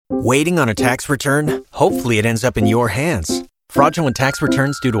Waiting on a tax return? Hopefully it ends up in your hands. Fraudulent tax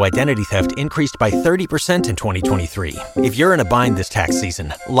returns due to identity theft increased by 30% in 2023. If you're in a bind this tax season,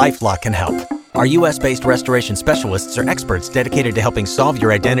 LifeLock can help. Our U.S.-based restoration specialists are experts dedicated to helping solve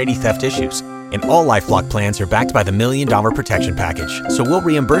your identity theft issues. And all LifeLock plans are backed by the $1 Million Protection Package. So we'll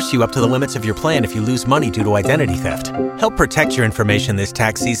reimburse you up to the limits of your plan if you lose money due to identity theft. Help protect your information this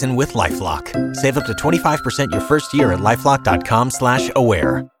tax season with LifeLock. Save up to 25% your first year at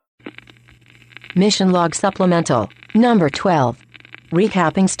LifeLock.com/aware. Mission Log Supplemental, number 12.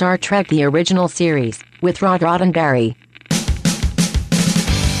 Recapping Star Trek The Original Series, with Rod Roddenberry.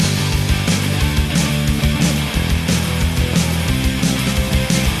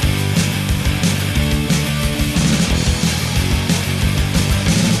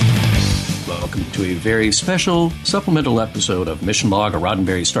 Welcome to a very special supplemental episode of Mission Log, a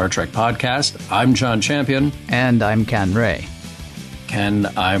Roddenberry Star Trek podcast. I'm John Champion. And I'm Ken Ray. Ken,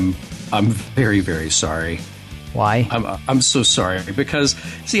 I'm very, very sorry. Why? I'm so sorry because,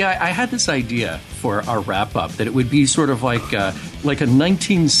 see, I had this idea for our wrap-up that it would be sort of like a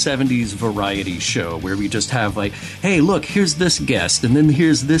 1970s variety show where we just have like, hey, look, here's this guest, and then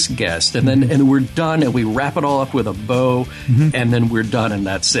here's this guest, and then and we're done, and we wrap it all up with a bow, and then we're done, and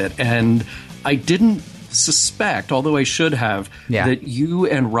that's it. And I didn't suspect, although I should have, that you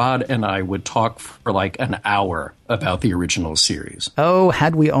and Rod and I would talk for like an hour about the original series. Oh,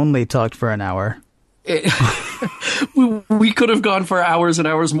 had we only talked for an hour. We could have gone for hours and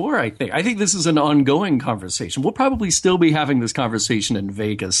hours more, I think. I think this is an ongoing conversation. We'll probably still be having this conversation in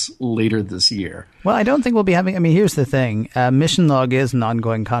Vegas later this year. Well, I don't think we'll be having... I mean, here's the thing. Mission Log is an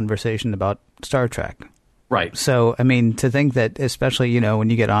ongoing conversation about Star Trek. Right. So, I mean, to think that, especially, when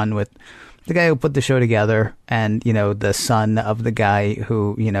you get on with the guy who put the show together and, the son of the guy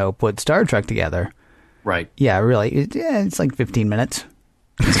who, put Star Trek together. Right. Yeah, really. It's like 15 minutes.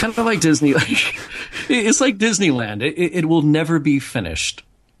 It's kind of like Disney. It's like Disneyland. It will never be finished.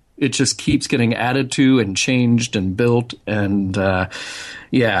 It just keeps getting added to and changed and built. And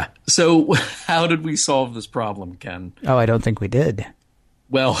yeah. So how did we solve this problem, Ken? Oh, I don't think we did.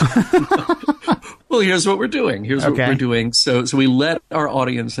 Well, here's what we're doing. What we're doing. So we let our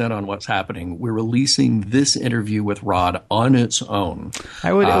audience in on what's happening. We're releasing this interview with Rod on its own.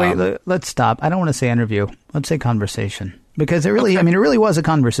 Wait, let's stop. I don't want to say interview. Let's say conversation. Because it really, it really was a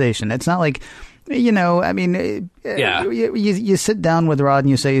conversation. It's not like, you sit down with Rod and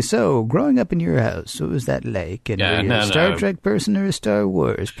you say, so, growing up in your house, what was that like? And were you a Star Trek person or a Star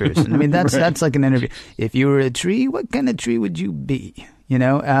Wars person? I mean, that's like an interview. If you were a tree, what kind of tree would you be?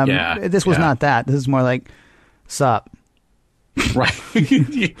 This was not that. This is more like, sup. Right.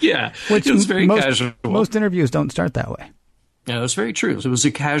 Yeah. Which it was very casual. Most interviews don't start that way. Yeah, that's very true. It was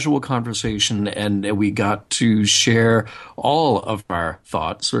a casual conversation, and we got to share all of our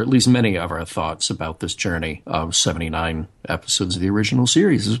thoughts, or at least many of our thoughts, about this journey of 79 episodes of the original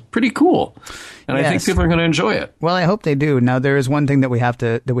series. It's pretty cool, and yes. I think people are going to enjoy it. Well, I hope they do. Now, there is one thing that we have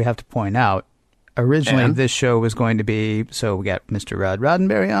to point out. Originally, this show was going to be, so we got Mr. Rod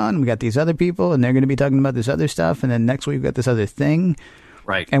Roddenberry on, we got these other people, and they're going to be talking about this other stuff, and then next week we got this other thing.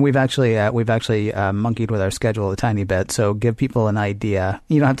 Right. And we've actually monkeyed with our schedule a tiny bit. So give people an idea.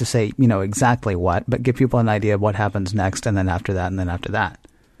 You don't have to say, exactly what, but give people an idea of what happens next, and then after that, and then after that.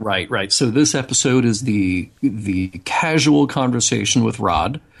 Right. So this episode is the casual conversation with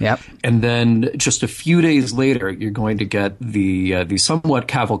Rod. Yep. And then just a few days later, you're going to get the somewhat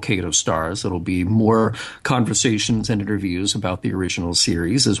cavalcade of stars. It'll be more conversations and interviews about the original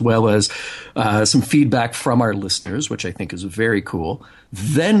series, as well as some feedback from our listeners, which I think is very cool.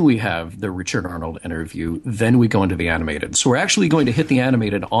 Then we have the Richard Arnold interview. Then we go into the animated. So we're actually going to hit the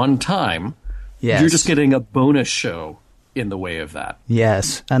animated on time. Yes. You're just getting a bonus show in the way of that.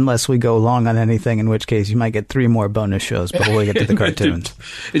 Yes, unless we go long on anything, in which case you might get 3 more bonus shows before we get to the cartoons.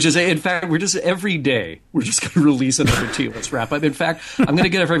 It's just, in fact, every day, we're just going to release another TOS wrap up. In fact, I'm going to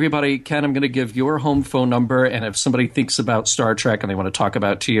give everybody, Ken, I'm going to give your home phone number, and if somebody thinks about Star Trek and they want to talk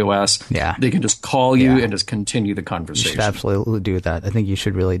about TOS, they can just call you and just continue the conversation. You should absolutely do that. I think you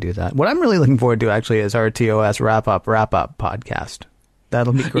should really do that. What I'm really looking forward to, actually, is our TOS wrap-up podcast.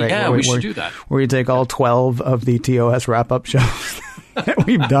 That'll be great. Yeah, we should do that. Where you take all 12 of the TOS wrap-up shows that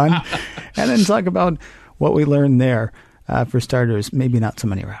we've done and then talk about what we learned there. For starters, maybe not so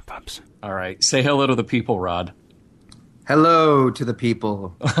many wrap-ups. All right. Say hello to the people, Rod. Hello to the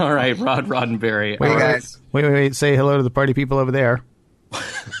people. All right, Rod Roddenberry. Wait, guys. Wait. Say hello to the party people over there.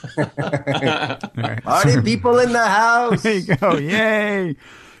 Right. Party people in the house. There you go. Yay.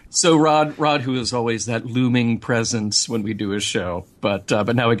 So Rod, who is always that looming presence when we do a show, but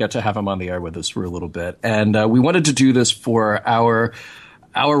now we get to have him on the air with us for a little bit, and we wanted to do this for our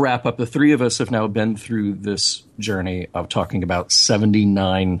our wrap up, the three of us have now been through this journey of talking about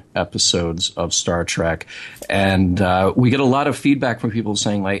 79 episodes of Star Trek. And we get a lot of feedback from people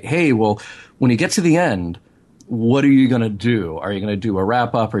saying, like, hey, well, when you get to the end, what are you going to do? Are you going to do a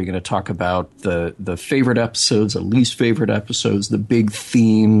wrap up? Are you going to talk about the favorite episodes, the least favorite episodes, the big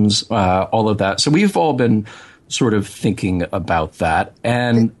themes, all of that? So we've all been sort of thinking about that.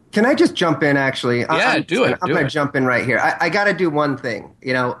 And can I just jump in, actually? Yeah, do it. I'm going to jump in right here. I got to do one thing.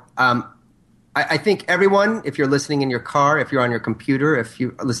 You know, I think everyone, if you're listening in your car, if you're on your computer, if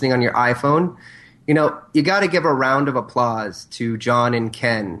you're listening on your iPhone, you know, you got to give a round of applause to John and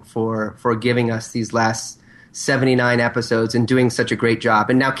Ken for giving us these last 79 episodes and doing such a great job.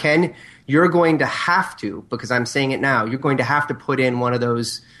 And now, Ken, you're going to have to, because I'm saying it now, you're going to have to put in one of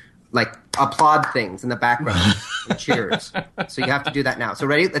those like applaud things in the background and cheers. So you have to do that now. So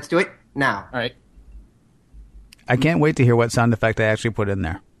ready? Let's do it now. All right. I can't wait to hear what sound effect I actually put in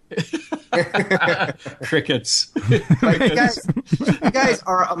there. Crickets. You guys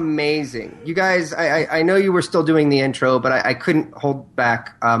are amazing. You guys, I know you were still doing the intro, but I couldn't hold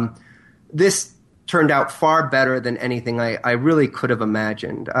back. This turned out far better than anything I really could have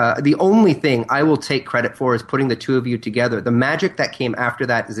imagined. The only thing I will take credit for is putting the two of you together. The magic that came after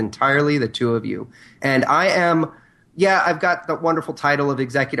that is entirely the two of you. And I am, I've got the wonderful title of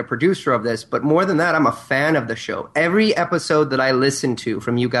executive producer of this, but more than that, I'm a fan of the show. Every episode that I listen to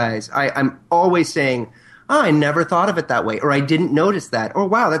from you guys, I'm always saying, oh, I never thought of it that way, or I didn't notice that, or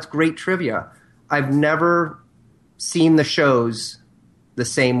wow, that's great trivia. I've never seen the shows the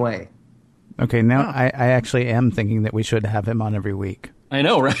same way. Okay, now I actually am thinking that we should have him on every week. I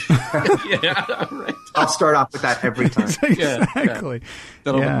know, right? Yeah, right. I'll start off with that every time. Exactly. Yeah.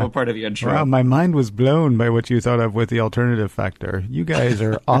 That'll be part of the intro. Wow, my mind was blown by what you thought of with the alternative factor. You guys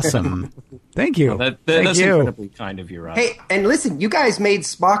are awesome. Thank you. Well, that's incredibly kind of you, Rod. Hey, and listen, you guys made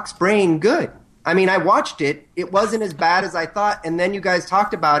Spock's brain good. I mean, I watched it. It wasn't as bad as I thought, and then you guys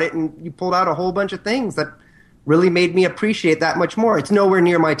talked about it, and you pulled out a whole bunch of things that really made me appreciate that much more. It's nowhere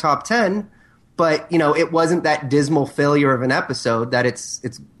near my top 10. But, you know, it wasn't that dismal failure of an episode that it's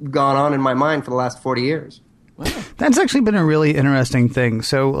gone on in my mind for the last 40 years. Wow. That's actually been a really interesting thing.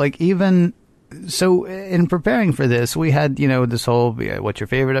 So, like, in preparing for this, we had, you know, this whole, what's your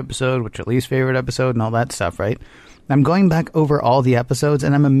favorite episode, what's your least favorite episode, and all that stuff, right? I'm going back over all the episodes,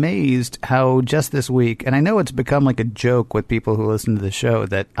 and I'm amazed how just this week, and I know it's become like a joke with people who listen to the show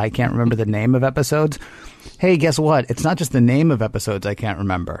that I can't remember the name of episodes. Hey, guess what? It's not just the name of episodes I can't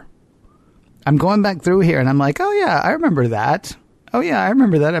remember. I'm going back through here and I'm like, oh yeah, I remember that. Oh yeah, I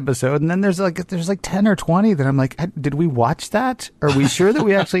remember that episode. And then there's like 10 or 20 that I'm like, did we watch that? Are we sure that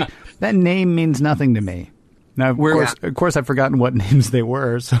we actually, that name means nothing to me. Now, of course I've forgotten what names they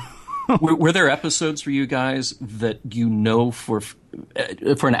were. So. Were there episodes for you guys that you know for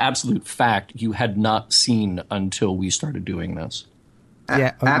an absolute fact you had not seen until we started doing this?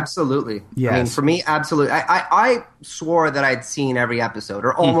 Yeah, absolutely. Yes. I mean, for me, absolutely. I swore that I'd seen every episode,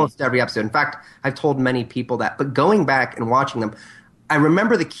 or almost every episode. In fact, I've told many people that. But going back and watching them, I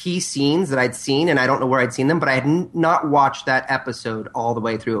remember the key scenes that I'd seen, and I don't know where I'd seen them, but I had not watched that episode all the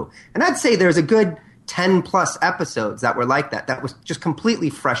way through. And I'd say there's a good 10-plus episodes that were like that. That was just completely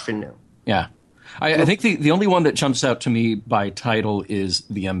fresh and new. Yeah. I think the only one that jumps out to me by title is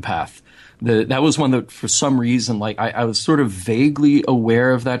The Empath. That was one that, for some reason, like I was sort of vaguely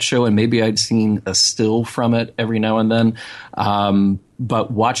aware of that show, and maybe I'd seen a still from it every now and then. But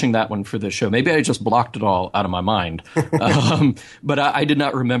watching that one for the show, maybe I just blocked it all out of my mind. But I did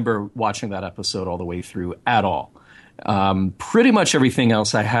not remember watching that episode all the way through at all. Pretty much everything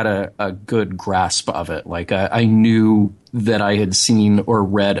else, I had a good grasp of it. Like I knew that I had seen or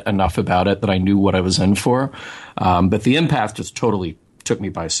read enough about it that I knew what I was in for. But The Empath just totally took me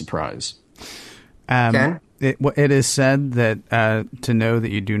by surprise. It is said that to know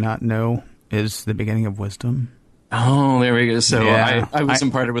that you do not know is the beginning of wisdom. Oh, there we go. So yeah. I was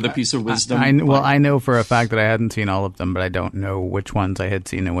imparted with a piece of wisdom. I know for a fact that I hadn't seen all of them, but I don't know which ones I had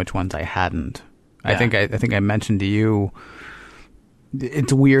seen and which ones I hadn't. Yeah. I think I mentioned to you,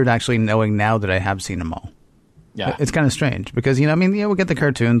 it's weird actually knowing now that I have seen them all. Yeah. It's kind of strange because, you know, I mean, we get the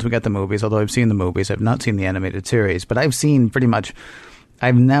cartoons, we get the movies, although I've seen the movies. I've not seen the animated series, but I've seen pretty much...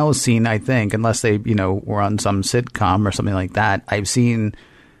 I've now seen, I think, unless they, you know, were on some sitcom or something like that, I've seen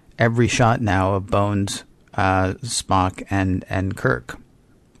every shot now of Bones, Spock, and Kirk,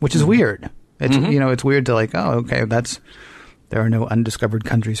 which is weird. It's you know, it's weird to like, oh, okay, there are no undiscovered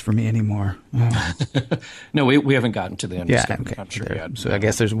countries for me anymore. Oh. No, we haven't gotten to the undiscovered country yet. So I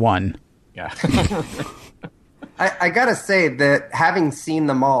guess there's one. Yeah. I gotta say that having seen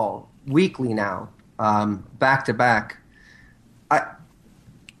them all weekly now, back to back,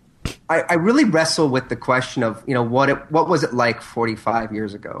 I really wrestle with the question of, what was it like 45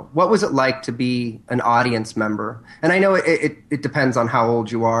 years ago? What was it like to be an audience member? And I know it depends on how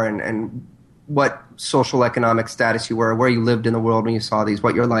old you are and what social economic status you were, where you lived in the world when you saw these,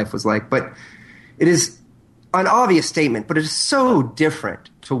 what your life was like. But it is an obvious statement, but it is so different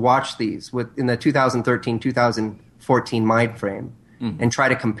to watch these in the 2013, 2014 mind frame and try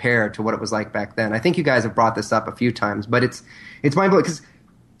to compare to what it was like back then. I think you guys have brought this up a few times, but it's mind-blowing because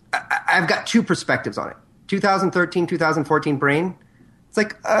I've got two perspectives on it. 2013, 2014 brain. It's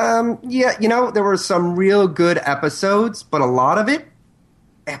like, there were some real good episodes, but a lot of it,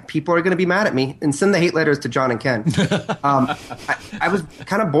 people are going to be mad at me and send the hate letters to John and Ken. I was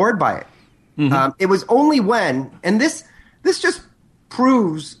kind of bored by it. It was only when, and this just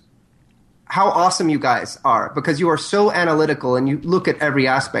proves how awesome you guys are, because you are so analytical and you look at every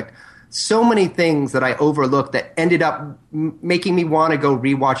aspect. So many things that I overlooked that ended up making me want to go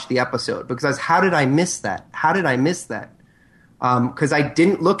rewatch the episode, because how did I miss that? How did I miss that? Because I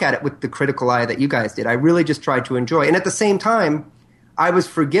didn't look at it with the critical eye that you guys did. I really just tried to enjoy. And at the same time, I was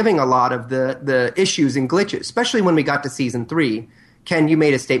forgiving a lot of the issues and glitches, especially when we got to season 3. Ken, you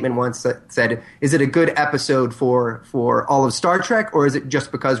made a statement once that said, is it a good episode for all of Star Trek, or is it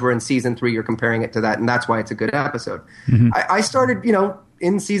just because we're in season 3 you're comparing it to that, and that's why it's a good episode? I started,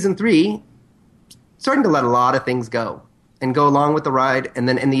 in season 3, starting to let a lot of things go and go along with the ride, and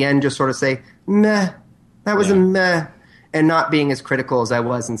then in the end just sort of say, meh, that was a meh, and not being as critical as I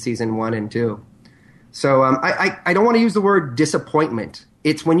was in season 1 and 2. So I don't want to use the word disappointment.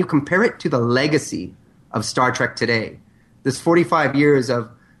 It's when you compare it to the legacy of Star Trek today, this 45 years of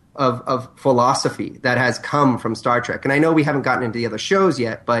philosophy that has come from Star Trek. And I know we haven't gotten into the other shows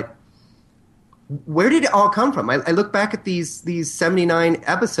yet, but where did it all come from? I look back at these 79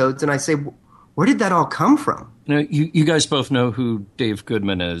 episodes and I say, where did that all come from? You guys both know who Dave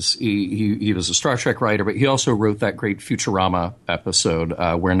Goodman is. He was a Star Trek writer, but he also wrote that great Futurama episode,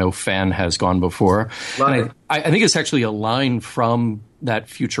 Where No Fan Has Gone Before. And I think it's actually a line from that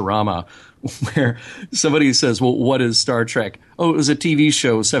Futurama where somebody says, well, what is Star Trek? Oh, it was a TV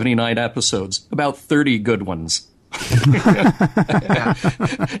show, 79 episodes, about 30 good ones.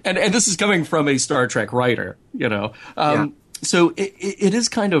 and this is coming from a Star Trek writer, So it is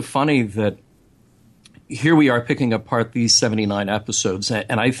kind of funny that here we are picking apart these 79 episodes,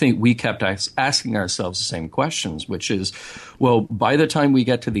 and I think we kept asking ourselves the same questions, which is, well, by the time we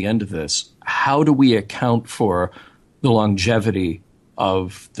get to the end of this, how do we account for the longevity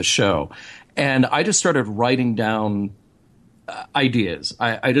of the show? And I just started writing down ideas.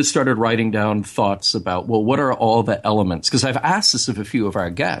 I just started writing down thoughts about, well, what are all the elements? Because I've asked this of a few of our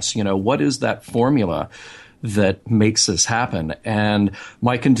guests, what is that formula that makes this happen? And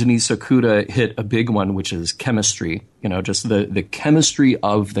Mike and Denise Okuda hit a big one, which is chemistry. Just the chemistry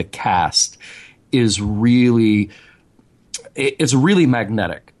of the cast is really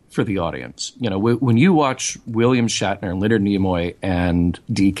magnetic for the audience. When you watch William Shatner, Leonard Nimoy, and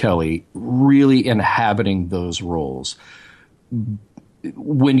Dee Kelly really inhabiting those roles,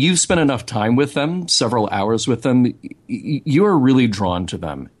 when you've spent enough time with them, several hours with them, you are really drawn to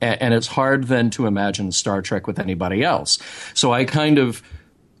them. And it's hard then to imagine Star Trek with anybody else. So I kind of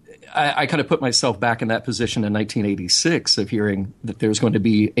put myself back in that position in 1986 of hearing that there's going to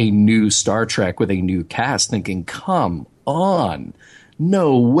be a new Star Trek with a new cast, thinking, come on,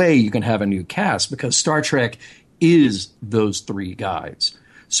 no way you can have a new cast, because Star Trek is those 3 guys.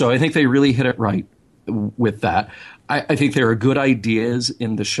 So I think they really hit it right with that. I think there are good ideas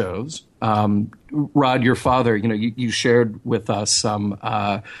in the shows. Rod, your father, you shared with us some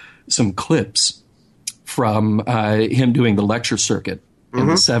clips from him doing the lecture circuit in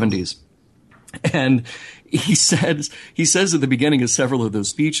the 70s. And he says at the beginning of several of those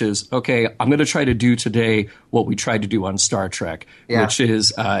speeches, okay, I'm going to try to do today what we tried to do on Star Trek, which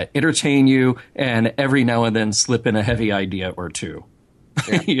is entertain you and every now and then slip in a heavy idea or two.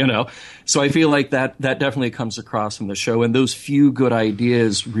 Yeah. So I feel like that definitely comes across in the show, and those few good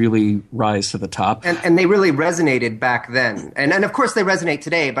ideas really rise to the top. And they really resonated back then. And of course they resonate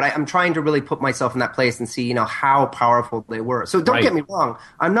today, but I'm trying to really put myself in that place and see, how powerful they were. So don't get me wrong.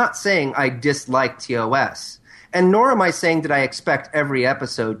 I'm not saying I dislike TOS, and nor am I saying that I expect every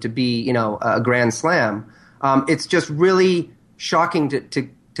episode to be, a grand slam. It's just really shocking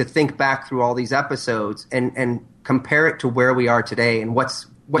to think back through all these episodes and compare it to where we are today and what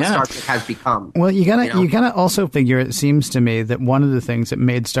Star Trek has become. Well, you gotta also figure, it seems to me, that one of the things that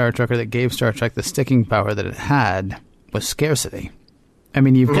made Star Trek, or that gave Star Trek the sticking power that it had, was scarcity. I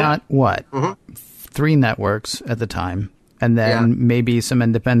mean, you've got, 3 networks at the time, and then maybe some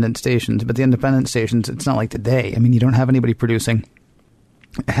independent stations. But the independent stations, it's not like today. I mean, you don't have anybody producing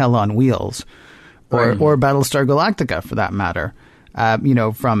Hell on Wheels, or Battlestar Galactica for that matter.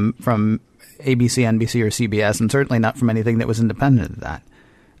 From ABC, NBC, or CBS, and certainly not from anything that was independent of that.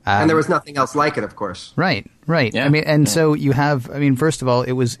 And there was nothing else like it, of course. Right. Yeah. So you have, first of all,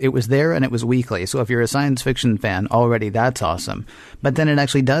 it was there and it was weekly. So if you're a science fiction fan, already that's awesome. But then it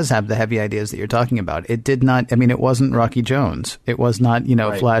actually does have the heavy ideas that you're talking about. It did not, it wasn't Rocky Jones. It was not,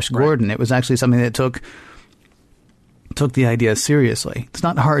 Flash Gordon. It was actually something that took the idea seriously. It's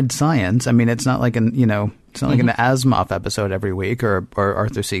not hard science. It's not like an Asimov episode every week or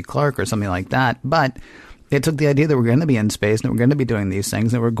Arthur C. Clarke or something like that. But it took the idea that we're going to be in space and that we're going to be doing these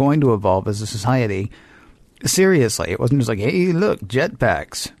things, that we're going to evolve as a society seriously. It wasn't just like, hey, look,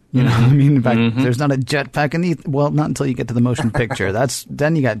 jetpacks. In fact, there's not a jetpack not until you get to the motion picture.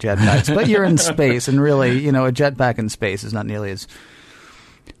 Then you got jetpacks. But you're in space, and really, a jetpack in space is not nearly as.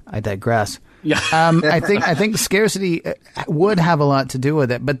 I digress. Yeah. I think scarcity would have a lot to do with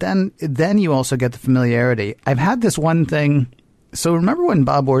it, but then you also get the familiarity. I've had this one thing. So remember when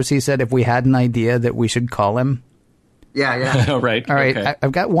Bob Orsi said if we had an idea that we should call him? Yeah. Right. All right. Okay.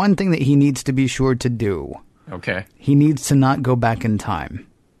 I've got one thing that he needs to be sure to do. Okay. He needs to not go back in time.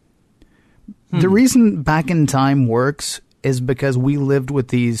 The reason back in time works is because we lived with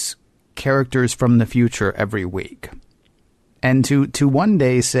these characters from the future every week. And to one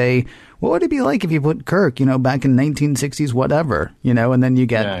day say, what would it be like if you put Kirk, back in 1960s, whatever, and then you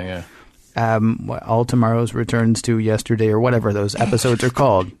get All Tomorrow's Returns to Yesterday or whatever those episodes are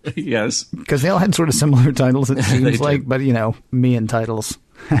called. Yes. Because they all had sort of similar titles, it seems like, but, me and titles,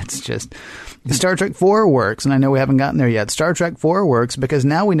 that's just... Star Trek 4 works, and I know we haven't gotten there yet. Star Trek 4 works because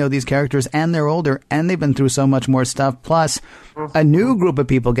now we know these characters, and they're older, and they've been through so much more stuff. Plus, a new group of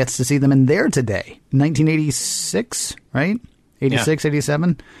people gets to see them in their today. 1986, right? 86,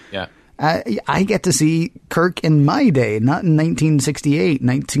 87? Yeah. I get to see Kirk in my day, not in 1968,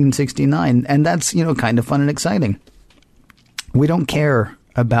 1969, and that's, kind of fun and exciting. We don't care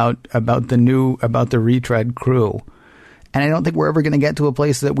about the retread crew. And I don't think we're ever going to get to a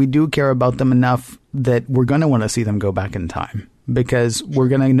place that we do care about them enough that we're going to want to see them go back in time, because we're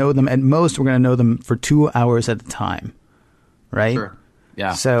going to know them at most. We're going to know them for 2 hours at a time. Right. Sure.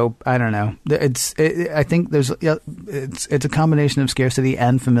 Yeah. So I don't know. I think it's a combination of scarcity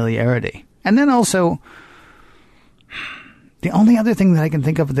and familiarity. And then also the only other thing that I can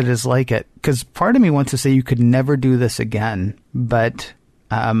think of that is like it, because part of me wants to say you could never do this again. But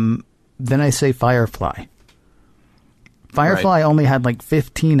then I say Firefly. Firefly only had like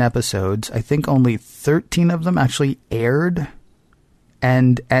 15 episodes. I think only 13 of them actually aired.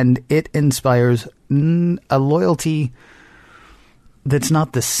 And it inspires a loyalty that's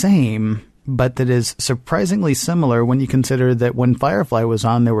not the same, but that is surprisingly similar when you consider that when Firefly was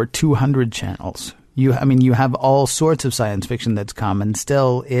on, there were 200 channels. You have all sorts of science fiction that's come, and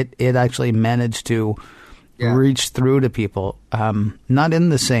still it actually managed to reach through to people. Not in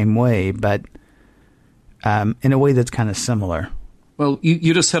the same way, but in a way that's kind of similar. Well,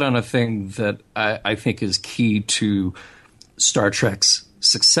 you just hit on a thing that I think is key to Star Trek's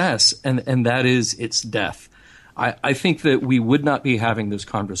success, and that is its death. I think that we would not be having this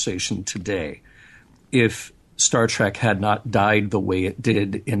conversation today if Star Trek had not died the way it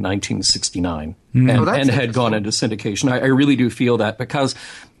did in 1969 and had gone into syndication. I really do feel that, because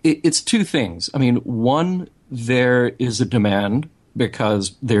it's two things. One, there is a demand,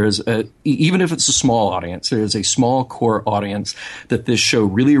 because there's even if it's a small audience, there is a small core audience that this show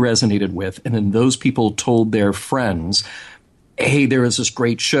really resonated with. And then those people told their friends, hey, there is this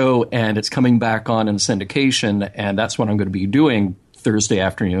great show and it's coming back on in syndication, and that's what I'm going to be doing Thursday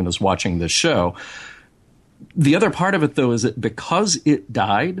afternoon, is watching this show. The other part of it, though, is that because it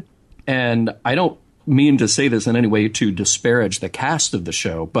died, and I don't mean to say this in any way to disparage the cast of the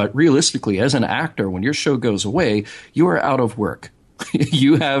show, but realistically, as an actor, when your show goes away, you are out of work.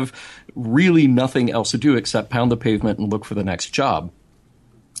 You have really nothing else to do except pound the pavement and look for the next job.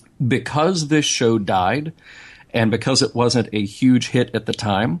 Because this show died, and because it wasn't a huge hit at the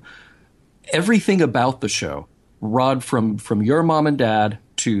time, everything about the show, Rod, from your mom and dad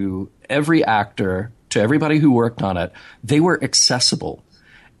to every actor, to everybody who worked on it, they were accessible.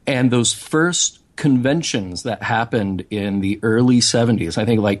 And those first conventions that happened in the early 70s, I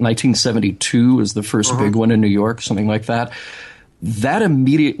think like 1972 was the first big one in New York, something like that. That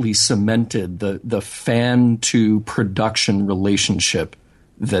immediately cemented the fan to production relationship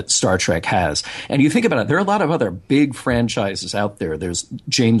that Star Trek has. And you think about it, there are a lot of other big franchises out there. There's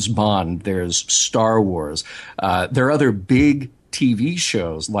James Bond, there's Star Wars. There are other big TV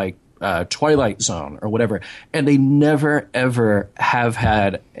shows like Twilight Zone or whatever. And they never, ever have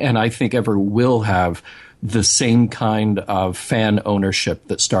had, and I think ever will have, the same kind of fan ownership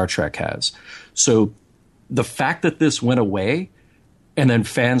that Star Trek has. So the fact that this went away and then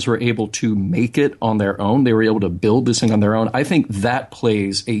fans were able to make it on their own, they were able to build this thing on their own, I think that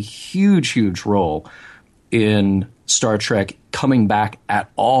plays a huge, huge role in Star Trek coming back at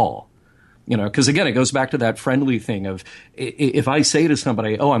all. You know, because again, it goes back to that friendly thing of if I say to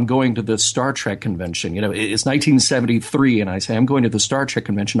somebody, oh, I'm going to the Star Trek convention, you know, it's 1973, and I say, I'm going to the Star Trek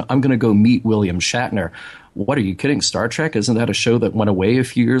convention, I'm going to go meet William Shatner. What, are you kidding? Star Trek? Isn't that a show that went away a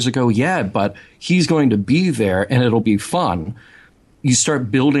few years ago? Yeah, but he's going to be there and it'll be fun. You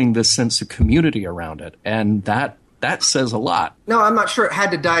start building this sense of community around it, and that says a lot. No, I'm not sure it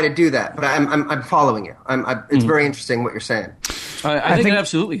had to die to do that, but I'm following you. It's very interesting what you're saying. I think it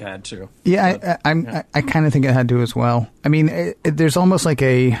absolutely had to. Yeah, I kind of think it had to as well. I mean, there's almost like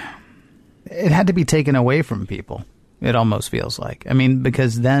it had to be taken away from people. It almost feels like. I mean,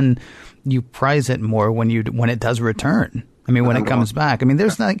 because then you prize it more when it does return. I mean, when it comes back. I mean,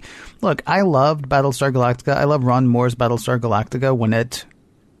 there's like, look, I loved Battlestar Galactica. I love Ron Moore's Battlestar Galactica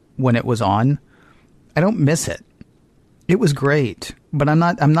when it was on. I don't miss it. It was great, but I'm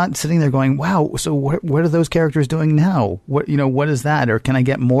not sitting there going, wow, so what are those characters doing now? What is that? Or can I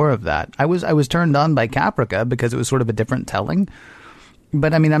get more of that? I was turned on by Caprica because it was sort of a different telling.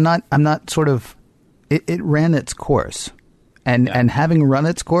 But I mean, I'm not sort of, it ran its course, and having run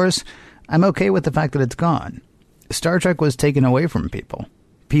its course, I'm okay with the fact that it's gone. Star Trek was taken away from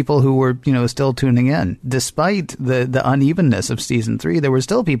people who were, still tuning in. Despite the unevenness of season 3, there were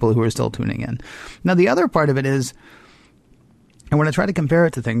still people who were still tuning in. Now, the other part of it is, and when I try to compare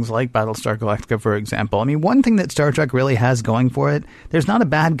it to things like Battlestar Galactica, for example, I mean, one thing that Star Trek really has going for it, there's not a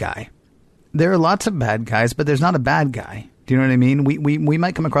bad guy. There are lots of bad guys, but there's not a bad guy. Do you know what I mean? We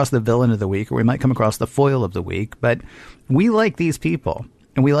might come across the villain of the week, or we might come across the foil of the week, but we like these people,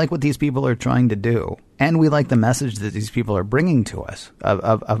 and we like what these people are trying to do, and we like the message that these people are bringing to us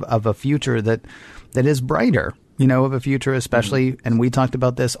of a future that is brighter, of a future especially, and we talked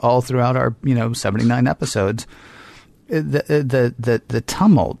about this all throughout our, 79 episodes, the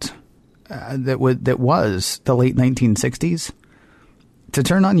tumult that was the late 1960s. To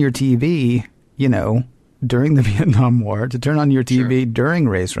turn on your TV, during the Vietnam War, to turn on your TV during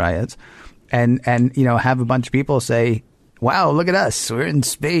race riots, and have a bunch of people say, "Wow, look at us, we're in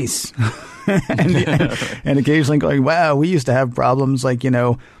space," and occasionally going, "Wow, we used to have problems like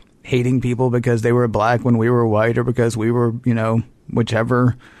hating people because they were black when we were white, or because we were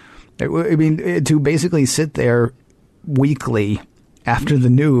whichever." I mean, to basically sit there weekly after the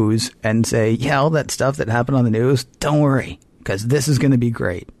news and say, yeah, all that stuff that happened on the news, don't worry, because this is going to be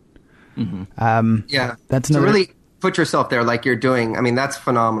great. Mm-hmm. That's to really put yourself there like you're doing. I mean, that's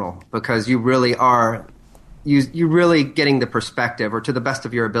phenomenal, because you really are you really getting the perspective, or to the best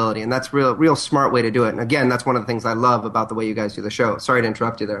of your ability, and that's real smart way to do it. And again, that's one of the things I love about the way you guys do the show. Sorry to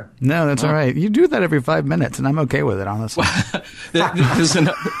interrupt you there. No, that's all right. You do that every 5 minutes, and I'm okay with it, honestly.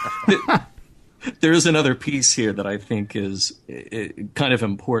 There's another piece here that I think is kind of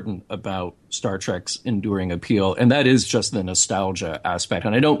important about Star Trek's enduring appeal, and that is just the nostalgia aspect.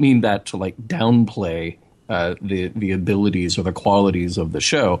 And I don't mean that to downplay the abilities or the qualities of the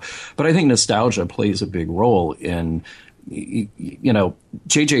show, but I think nostalgia plays a big role in,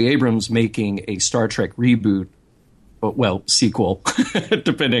 J.J. Abrams making a Star Trek reboot, well, sequel,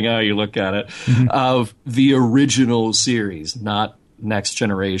 depending how you look at it, of the original series, not Next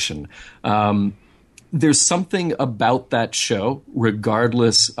Generation. There's something about that show,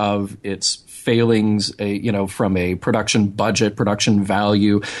 regardless of its failings, from a production budget, production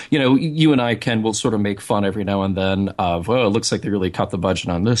value. You and I, Ken, will sort of make fun every now and then of, it looks like they really cut the budget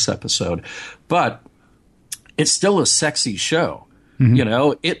on this episode. But it's still a sexy show.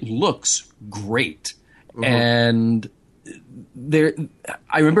 Mm-hmm. It looks great. Mm-hmm. And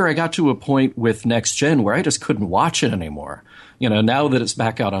I remember I got to a point with Next Gen where I just couldn't watch it anymore. Now that it's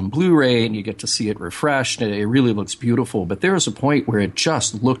back out on Blu-ray and you get to see it refreshed, it really looks beautiful. But there was a point where it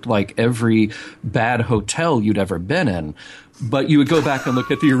just looked like every bad hotel you'd ever been in. But you would go back and look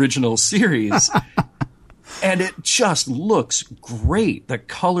at the original series, and it just looks great. The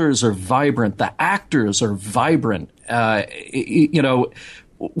colors are vibrant. The actors are vibrant.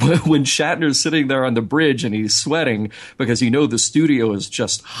 When Shatner's sitting there on the bridge and he's sweating because the studio is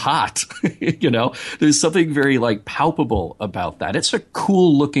just hot, there's something very palpable about that. It's a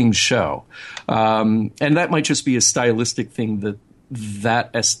cool looking show. And that might just be a stylistic thing that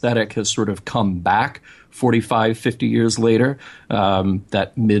aesthetic has sort of come back 45, 50 years later.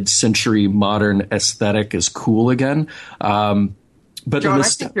 That mid-century modern aesthetic is cool again. But John, I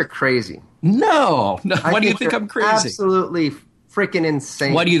think you're crazy. No. Why do you think I'm crazy? Absolutely freaking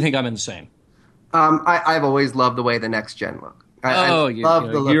insane. Why do you think I'm insane? I've always loved the way the Next Gen look. I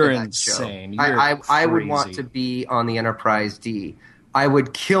love the look of that insane. show. I would want to be on the Enterprise D. I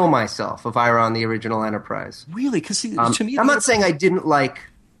would kill myself if I were on the original Enterprise. Really? Because to me, I'm not saying I didn't like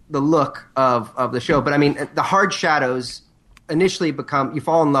the look of the show, but I mean, the hard shadows initially you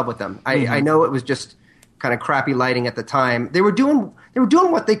fall in love with them. I know it was just kind of crappy lighting at the time. They were doing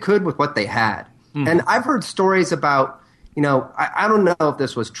what they could with what they had. And I've heard stories about, I don't know if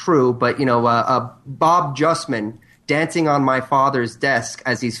this was true, but Bob Justman dancing on my father's desk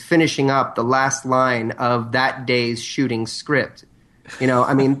as he's finishing up the last line of that day's shooting script.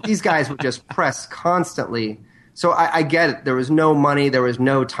 These guys would just press constantly. So I get it. There was no money. There was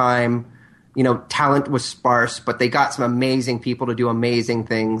no time. Talent was sparse, but they got some amazing people to do amazing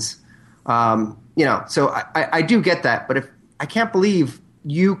things. So I do get that. But I can't believe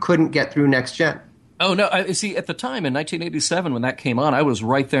you couldn't get through Next Gen. Oh, no. See, at the time in 1987 when that came on, I was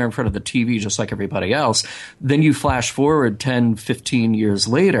right there in front of the TV just like everybody else. Then you flash forward 10, 15 years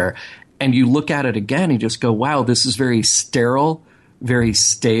later, and you look at it again and you just go, wow, this is very sterile, very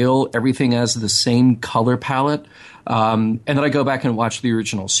stale. Everything has the same color palette. And then I go back and watch the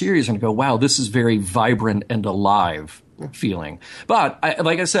original series and go, wow, this is very vibrant and alive feeling. But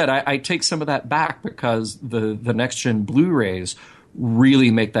like I said, I take some of that back because the Next Gen Blu-rays really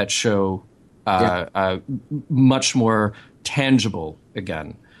make that show much more tangible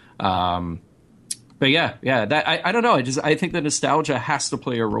again. But yeah, that I don't know. I think the nostalgia has to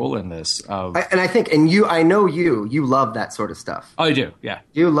play a role in this. I know you love that sort of stuff. Oh, I do. Yeah,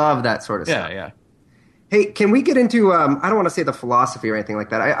 you love that sort of stuff. Yeah. Hey, can we get into? I don't want to say the philosophy or anything like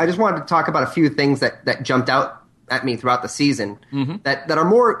that. I just wanted to talk about a few things that jumped out at me throughout the season that are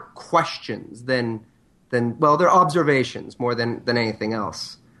more questions than they're observations more than anything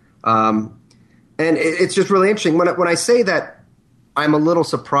else. And it's just really interesting when I say that I'm a little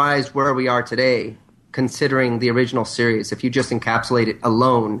surprised where we are today, considering the original series. If you just encapsulate it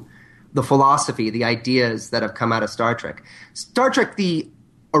alone, the philosophy, the ideas that have come out of Star Trek. Star Trek, the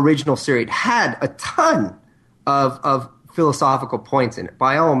original series, had a ton of philosophical points in it,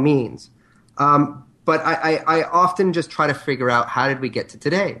 by all means. But I often just try to figure out how did we get to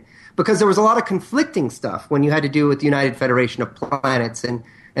today? Because there was a lot of conflicting stuff when you had to do with the United Federation of Planets and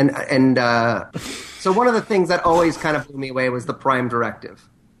so one of the things that always kind of blew me away was the Prime Directive.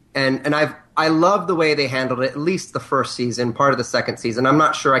 And I love the way they handled it, at least the first season, part of the second season. I'm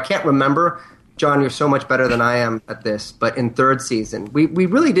not sure. I can't remember. John, you're so much better than I am at this. But in third season, we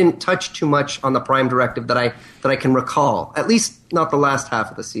really didn't touch too much on the Prime Directive that I can recall, at least not the last half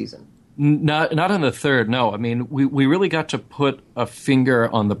of the season. Not in the third, no. I mean, we really got to put a finger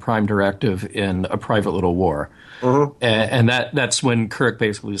on the Prime Directive in A Private Little War. Mm-hmm. And that's when Kirk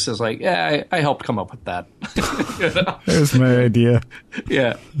basically says, like, yeah, I helped come up with that. There's my idea.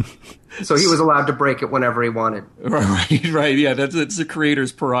 Yeah. So he was allowed to break it whenever he wanted. Right. Yeah, it's the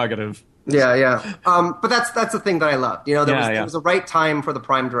creator's prerogative. Yeah. But that's the thing that I loved. There was a right time for the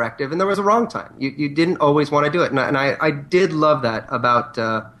Prime Directive, and there was a wrong time. You didn't always want to do it. And I did love that about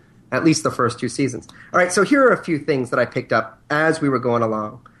at least the first two seasons. All right, so here are a few things that I picked up as we were going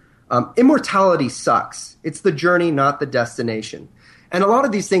along. Immortality sucks. It's the journey, not the destination. And a lot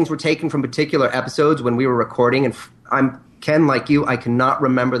of these things were taken from particular episodes when we were recording, and I'm Ken, like you, I cannot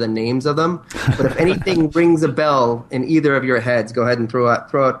remember the names of them. But if anything rings a bell in either of your heads, go ahead and throw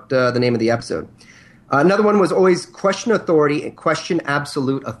out the name of the episode. Another one was always question authority and question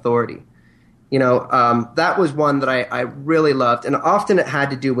absolute authority. That was one that I really loved, and often it had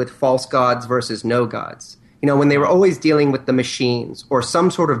to do with false gods versus no gods. When they were always dealing with the machines or some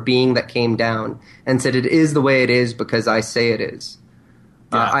sort of being that came down and said, it is the way it is because I say it is.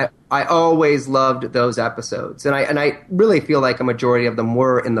 Yeah. I always loved those episodes, and I really feel like a majority of them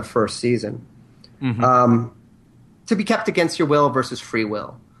were in the first season. Mm-hmm. To be kept against your will versus free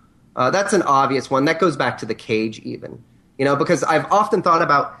will. That's an obvious one. That goes back to the cage even. Because I've often thought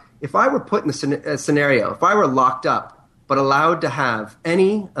about if I were put in a scenario, if I were locked up but allowed to have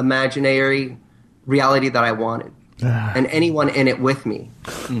any imaginary reality that I wanted and anyone in it with me,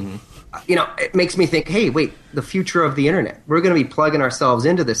 it makes me think, hey, wait, the future of the internet. We're going to be plugging ourselves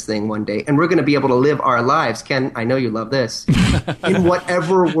into this thing one day, and we're going to be able to live our lives, Ken, I know you love this, in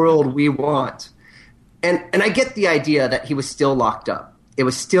whatever world we want. And I get the idea that he was still locked up. It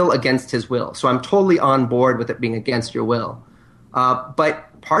was still against his will. So I'm totally on board with it being against your will.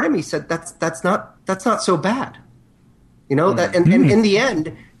 But part of me said that's not so bad. That and in the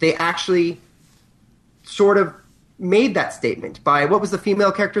end, they actually sort of made that statement by, what was the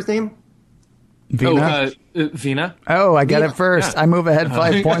female character's name? Vina. Vina. Oh, I got it first. Yeah. I move ahead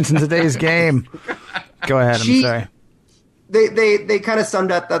 5 points in today's game. Go ahead. I'm sorry. they kind of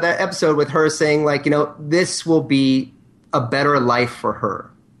summed up that episode with her saying, like, this will be a better life for her.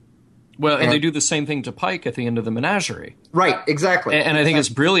 Well, and they do the same thing to Pike at the end of the menagerie. Right, exactly. And I think it's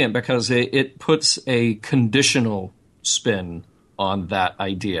brilliant because it puts a conditional spin on that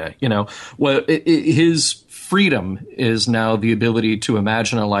idea. His freedom is now the ability to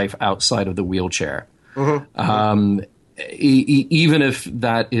imagine a life outside of the wheelchair. Mm-hmm. Even if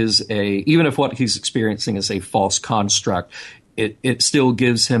what he's experiencing is a false construct, it still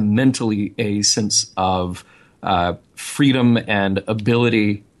gives him mentally a sense of freedom and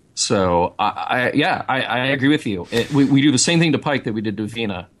ability. So I agree with you. We do the same thing to Pike that we did to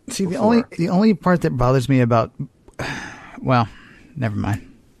Vina. See, the only part that bothers me about, well, never mind.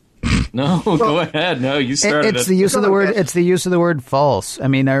 No, go ahead. No, you started. It's the use of the word. It's the use of the word false. I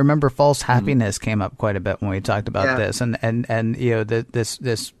mean, I remember false happiness came up quite a bit when we talked about this, and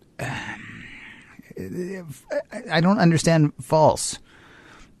this. I don't understand false.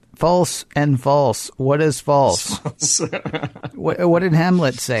 False and false. What is false? What did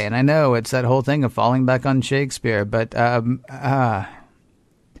Hamlet say? And I know it's that whole thing of falling back on Shakespeare, but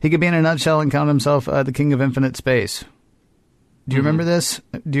he could be in a nutshell and count himself the king of infinite space. Do you remember this?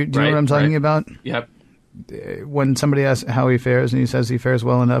 Do you know what I'm talking about? Yep. When somebody asks how he fares, and he says he fares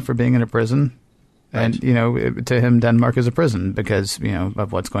well enough for being in a prison. Right. And, to him, Denmark is a prison because,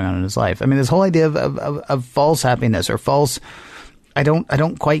 of what's going on in his life. I mean, this whole idea of false happiness or false, I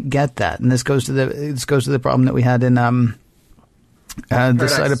don't quite get that. And this goes to the problem that we had in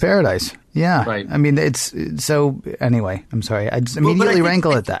This Side of Paradise. Yeah. Right. I mean, anyway, I'm sorry. I just immediately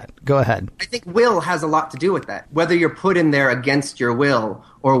rankle at that. Go ahead. I think will has a lot to do with that, whether you're put in there against your will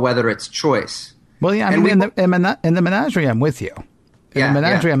or whether it's choice. Well, yeah, in the menagerie, I'm with you. In the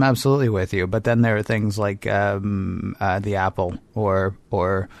menagerie, I'm absolutely with you. But then there are things like the apple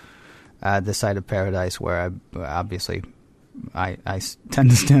or This Side of Paradise where I tend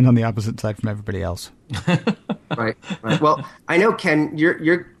to stand on the opposite side from everybody else. Right. Well, I know, Ken,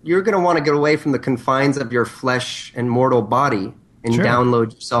 you're going to want to get away from the confines of your flesh and mortal body and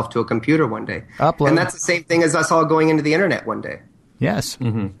download yourself to a computer one day. Upload. And that's the same thing as us all going into the internet one day. Yes.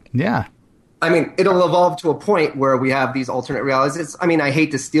 Mm-hmm. Yeah. I mean, it'll evolve to a point where we have these alternate realities. I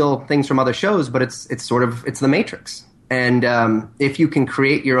hate to steal things from other shows, but it's the Matrix. And if you can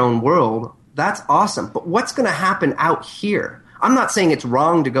create your own world, that's awesome. But what's going to happen out here? I'm not saying it's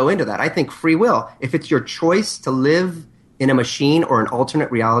wrong to go into that. I think free will, if it's your choice to live in a machine or an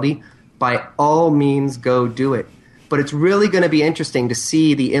alternate reality, by all means, go do it. But it's really going to be interesting to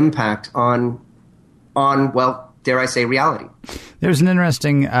see the impact on, well, dare I say, reality. There's an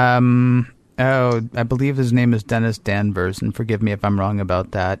interesting, I believe his name is Dennis Danvers, and forgive me if I'm wrong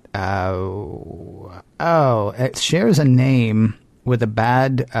about that. It shares a name with a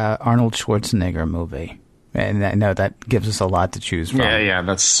bad Arnold Schwarzenegger movie. And I know that gives us a lot to choose from. Yeah,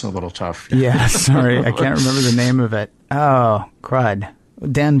 that's a little tough. Yeah, sorry. I can't remember the name of it. Oh, crud.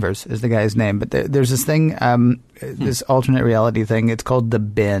 Danvers is the guy's name. But there's this thing, this alternate reality thing. It's called the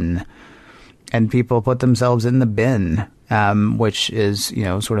bin. And people put themselves in the bin, which is,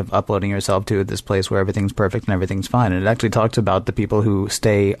 sort of uploading yourself to this place where everything's perfect and everything's fine. And it actually talks about the people who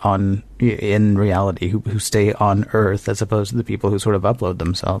stay in reality, who stay on Earth, as opposed to the people who sort of upload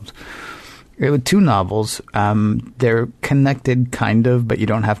themselves. With two novels, they're connected kind of, but you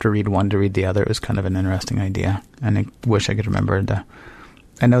don't have to read one to read the other. It was kind of an interesting idea, and I wish I could remember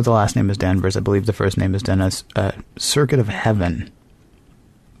I know the last name is Danvers. I believe the first name is Dennis. Circuit of Heaven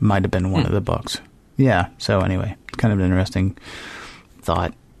might have been one of the books. Yeah, so anyway, kind of an interesting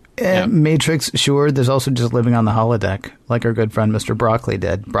thought. Matrix, sure. There's also just living on the holodeck, like our good friend Mr. Broccoli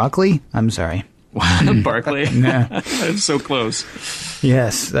did. Broccoli? I'm sorry. Barkley. Yeah. It's so close.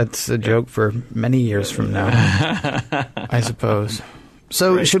 Yes, that's a joke for many years from now, I suppose.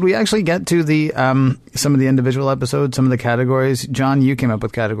 So should we actually get to the some of the individual episodes, some of the categories? John, you came up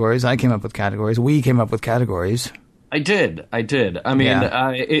with categories. I came up with categories. We came up with categories. I did. I mean,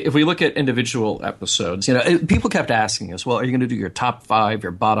 if we look at individual episodes, people kept asking us, well, are you going to do your top 5,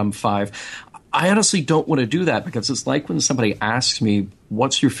 your bottom 5? I honestly don't want to do that because it's like when somebody asks me,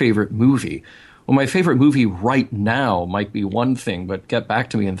 what's your favorite movie? Well, my favorite movie right now might be one thing, but get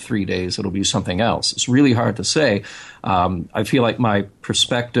back to me in 3 days, it'll be something else. It's really hard to say. I feel like my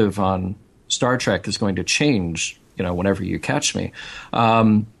perspective on Star Trek is going to change, whenever you catch me.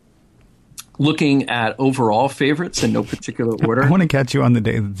 Looking at overall favorites in no particular order. I want to catch you on the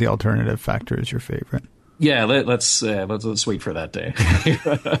day that the alternative factor is your favorite. Yeah, let's wait for that day.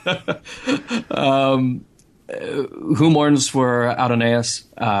 who mourns for Adonais?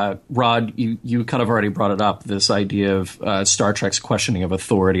 Rod, you kind of already brought it up, this idea of Star Trek's questioning of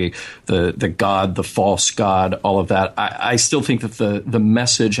authority, the god, the false god, all of that. I still think that the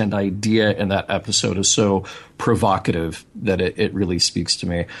message and idea in that episode is so provocative that it really speaks to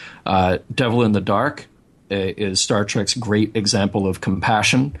me. Devil in the Dark is Star Trek's great example of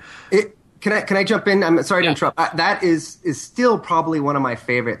compassion. Can I jump in? I'm sorry to interrupt. That is still probably one of my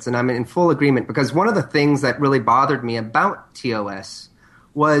favorites, and I'm in full agreement, because one of the things that really bothered me about TOS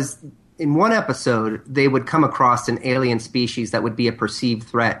was in one episode they would come across an alien species that would be a perceived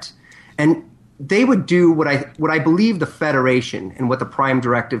threat, and they would do what I believe the Federation and what the Prime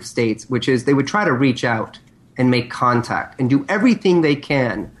Directive states, which is they would try to reach out and make contact and do everything they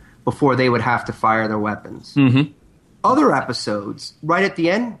can before they would have to fire their weapons. Mm-hmm. Other episodes, right at the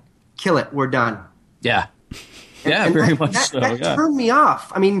end, kill it, we're done. Yeah. And very much so. That turned me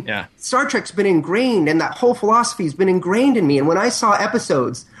off. I mean, Star Trek's been ingrained, and that whole philosophy has been ingrained in me. And when I saw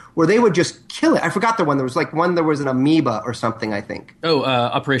episodes where they would just kill it, I forgot the one. There was there was an amoeba or something, I think.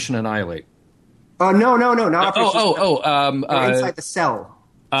 Operation Annihilate. No, not Operation Inside the Cell.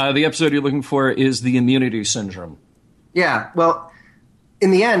 The episode you're looking for is the Immunity Syndrome. Yeah, well,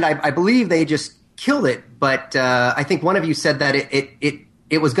 in the end, I believe they just killed it, but I think one of you said that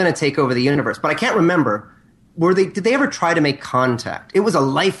it was going to take over the universe, but I can't remember. Did they ever try to make contact? It was a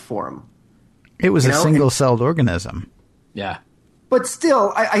life form. It was a single-celled organism. Yeah. But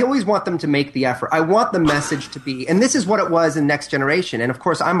still, I always want them to make the effort. I want the message to be, and this is what it was in Next Generation. And of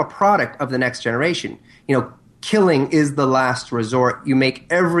course, I'm a product of the Next Generation. Killing is the last resort. You make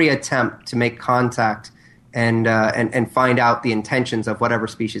every attempt to make contact and find out the intentions of whatever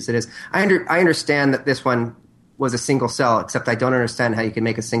species it is. I understand that this one was a single cell, except I don't understand how you can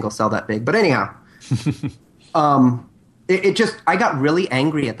make a single cell that big. But anyhow, I got really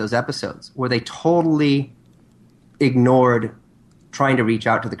angry at those episodes where they totally ignored trying to reach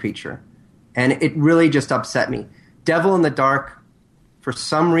out to the creature. And it really just upset me. Devil in the Dark, for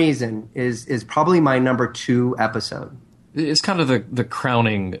some reason, is probably my number 2 episode. It's kind of the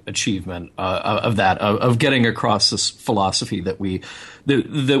crowning achievement of that, of getting across this philosophy that we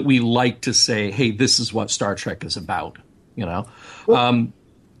like to say, hey, this is what Star Trek is about, Well,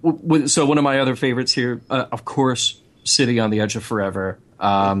 so one of my other favorites here, of course, City on the Edge of Forever.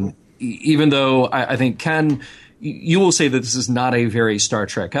 Even though I think, Ken, you will say that this is not a very Star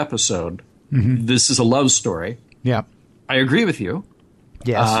Trek episode. Mm-hmm. This is a love story. Yeah. I agree with you.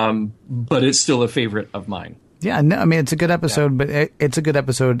 Yes. But it's still a favorite of mine. Yeah, no, I mean, it's a good episode, but it's a good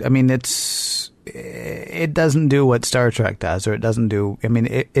episode. I mean, it doesn't do what Star Trek does, or it doesn't do, I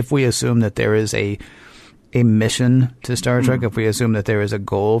mean, if we assume that there is a mission to Star Trek, if we assume that there is a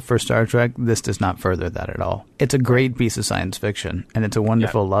goal for Star Trek, this does not further that at all. It's a great piece of science fiction, and it's a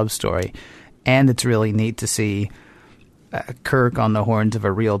wonderful love story, and it's really neat to see Kirk on the horns of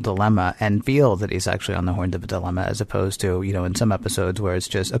a real dilemma and feel that he's actually on the horns of a dilemma, as opposed to, in some episodes where it's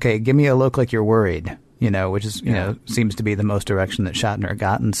just, okay, give me a look like you're worried, which is, seems to be the most direction that Shatner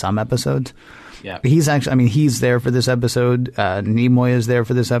got in some episodes. Yeah. He's actually, I mean, he's there for this episode. Nimoy is there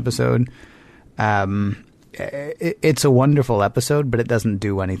for this episode. It's a wonderful episode, but it doesn't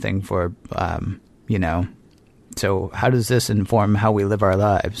do anything for, So how does this inform how we live our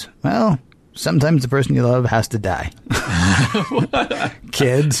lives? Well, sometimes the person you love has to die.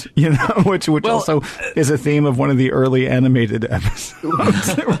 Kids, which also is a theme of one of the early animated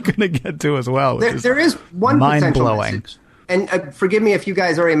episodes that we're going to get to as well. There is one mind-blowing. Message. And forgive me if you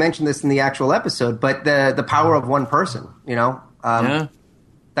guys already mentioned this in the actual episode, but the power of one person, That,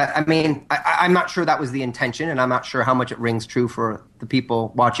 I mean, I'm not sure that was the intention, and I'm not sure how much it rings true for the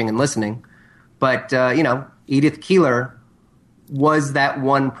people watching and listening. But, Edith Keeler was that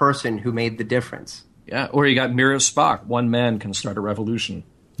one person who made the difference. Yeah, or you got Mira Spock. One man can start a revolution.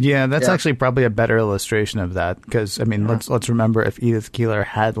 Yeah, that's actually probably a better illustration of that. Because, I mean, let's remember, if Edith Keeler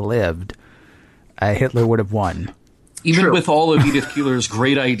had lived, Hitler would have won. Even with all of Edith Keeler's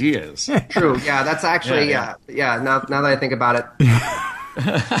great ideas. True, yeah, that's actually, now that I think about it.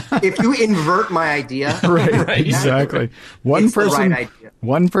 If you invert my idea, right, exactly. One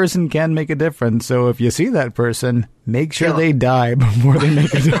person can make a difference. So if you see that person, make sure they die before they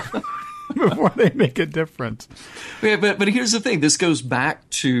make a difference. Yeah, but here's the thing. This goes back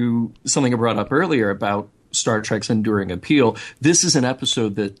to something I brought up earlier about Star Trek's enduring appeal. This is an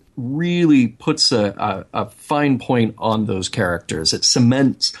episode that really puts a fine point on those characters. It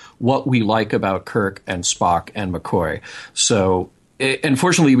cements what we like about Kirk and Spock and McCoy. So,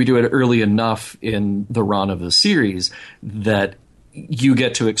 unfortunately, we do it early enough in the run of the series that you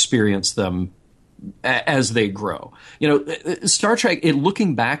get to experience them as they grow. You know, Star Trek,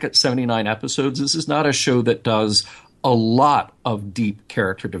 looking back at 79 episodes, this is not a show that does a lot of deep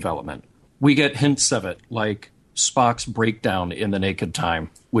character development. We get hints of it, like Spock's breakdown in The Naked Time,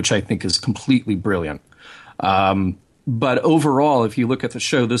 which I think is completely brilliant. But overall, if you look at the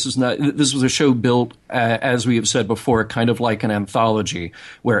show, this was a show built, as we have said before, kind of like an anthology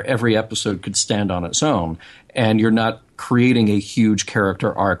where every episode could stand on its own. And you're not creating a huge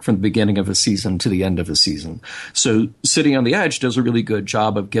character arc from the beginning of a season to the end of a season. So Sitting on the Edge does a really good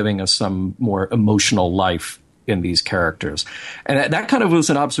job of giving us some more emotional life in these characters. And that kind of was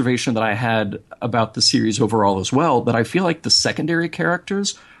an observation that I had about the series overall as well, that I feel like the secondary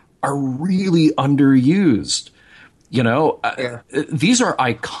characters are really underused. You know, these are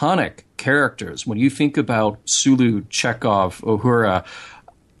iconic characters. When you think about Sulu, Chekhov, Uhura,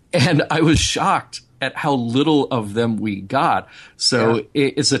 and I was shocked at how little of them we got. So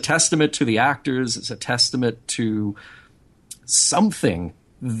it's a testament to the actors. It's a testament to something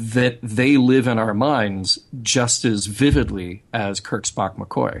that they live in our minds just as vividly as Kirk, Spock,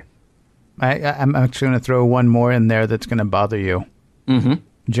 McCoy. I'm actually going to throw one more in there that's going to bother you. Mm-hmm.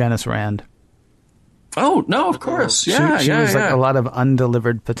 Janice Rand. Oh, no, of course. She was like a lot of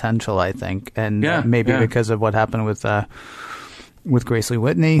undelivered potential, I think. And maybe because of what happened with Grace Lee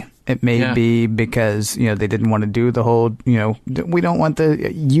Whitney. It may be because, you know, they didn't want to do the whole, you know, we don't want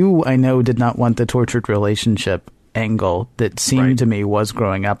I know, did not want the tortured relationship angle that seemed to me was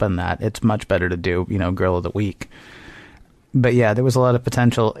growing up in that. It's much better to do, you know, Girl of the Week. But yeah, there was a lot of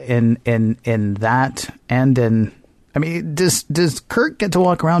potential in that, and in, I mean, does Kirk get to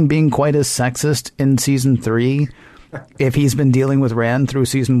walk around being quite as sexist in season 3 if he's been dealing with Rand through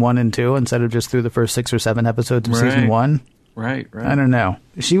season 1 and 2 instead of just through the first 6 or 7 episodes of season 1? Right. I don't know.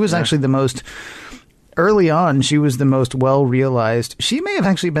 She was actually the most, early on, she was the most well-realized. She may have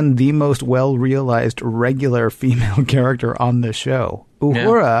actually been the most well-realized regular female character on the show.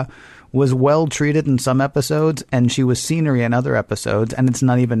 Uhura was well-treated in some episodes, and she was scenery in other episodes, and it's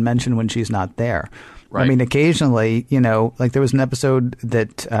not even mentioned when she's not there. Right. I mean, occasionally, you know, like there was an episode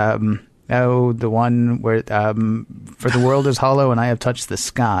that, the one where, For the World is Hollow and I Have Touched the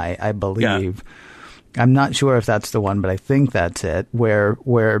Sky, I believe. Yeah. I'm not sure if that's the one, but I think that's it, where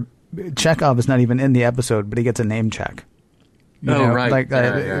Chekhov is not even in the episode, but he gets a name check. You know, right.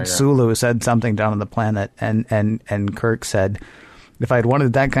 Like Sulu said something down on the planet, and Kirk said, if I had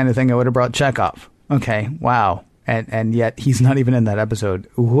wanted that kind of thing, I would have brought Chekhov. Okay, wow. And yet he's not even in that episode.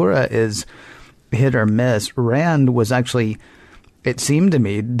 Uhura is hit or miss. Rand was actually, it seemed to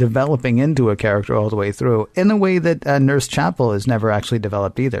me, developing into a character all the way through in a way that Nurse Chapel is never actually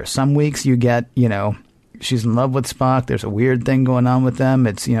developed either. Some weeks you get, you know, she's in love with Spock. There's a weird thing going on with them.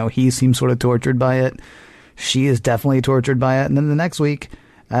 It's, you know, he seems sort of tortured by it. She is definitely tortured by it. And then the next week,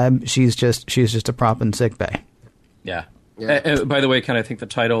 she's just a prop in sickbay. Yeah. By the way, Ken, I think the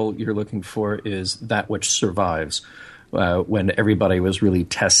title you're looking for is That Which Survives. When everybody was really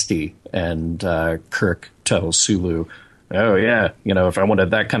testy, and Kirk tells Sulu, oh, yeah, you know, if I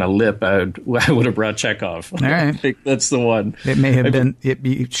wanted that kind of lip, I would have brought Chekhov. All right. I think that's the one. It may have been,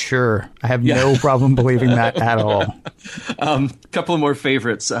 sure. I have no problem believing that at all. Couple of more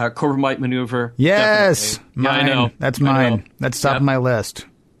favorites. Corbomite Maneuver. Yes. Mine. Yeah, I know. That's mine. Know. That's top of my list.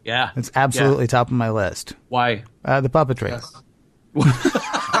 Yeah. It's absolutely top of my list. Why? The puppetry. Yes.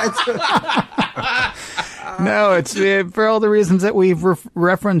 No, it's for all the reasons that we've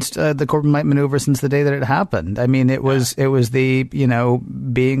referenced the Corbomite Maneuver since the day that it happened. I mean, it was the, you know,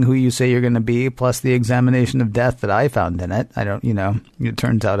 being who you say you're going to be, plus the examination of death that I found in it. I don't, you know, it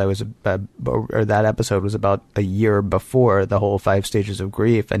turns out that episode was about a year before the whole 5 stages of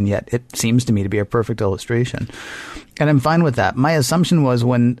grief, and yet it seems to me to be a perfect illustration. And I'm fine with that. My assumption was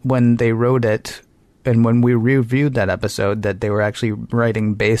when they wrote it, and when we reviewed that episode, that they were actually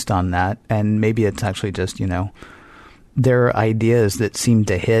writing based on that. And maybe it's actually just, you know, their ideas that seemed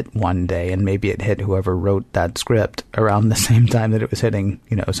to hit one day, and maybe it hit whoever wrote that script around the same time that it was hitting,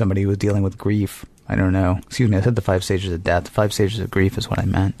 you know, somebody who was dealing with grief. I don't know. Excuse me, I said the 5 stages of death. The 5 stages of grief is what I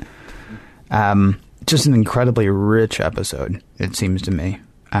meant. Just an incredibly rich episode, it seems to me.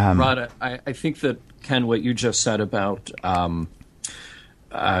 Rod, I think that, Ken, what you just said about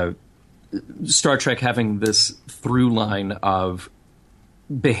Star Trek having this through line of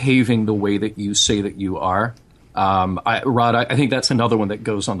behaving the way that you say that you are. Rod, I think that's another one that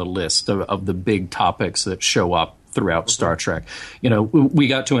goes on the list of the big topics that show up throughout Star Trek. You know, we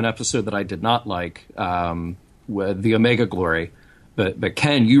got to an episode that I did not like, with the Omega Glory, but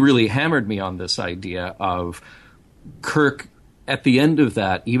Ken, you really hammered me on this idea of Kirk at the end of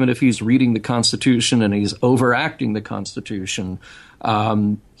that, even if he's reading the Constitution and he's overacting the Constitution,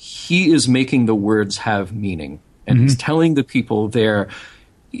 he is making the words have meaning. And he's telling the people there,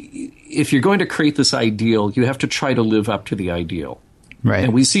 if you're going to create this ideal, you have to try to live up to the ideal. Right.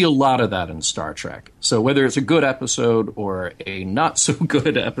 And we see a lot of that in Star Trek. So whether it's a good episode or a not so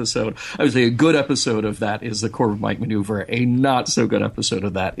good episode, I would say a good episode of that is the Corbomite Maneuver. A not so good episode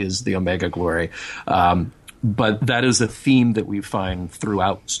of that is the Omega Glory. But that is a theme that we find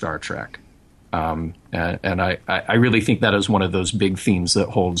throughout Star Trek. And I really think that is one of those big themes that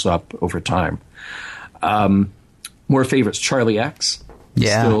holds up over time. More favorites, Charlie X.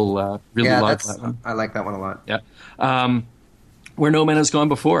 Yeah. Still really like that one. I like that one a lot. Yeah. Where No Man Has Gone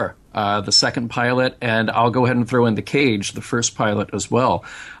Before, the second pilot, and I'll go ahead and throw in The Cage, the first pilot as well.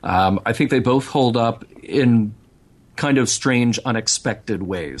 I think they both hold up in kind of strange, unexpected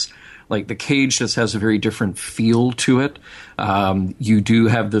ways. Like The Cage just has a very different feel to it. You do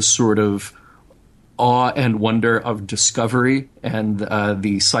have this sort of awe and wonder of discovery and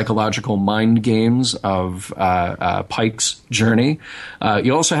the psychological mind games of Pike's journey.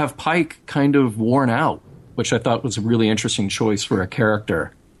 You also have Pike kind of worn out, which I thought was a really interesting choice for a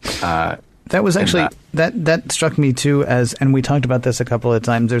character. That was actually that struck me too, and we talked about this a couple of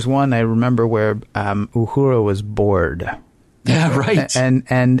times. There's one I remember where Uhura was bored. Yeah, right.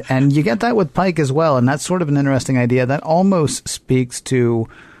 And you get that with Pike as well, and that's sort of an interesting idea. That almost speaks to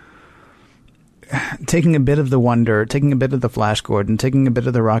taking a bit of the wonder, taking a bit of the Flash Gordon, taking a bit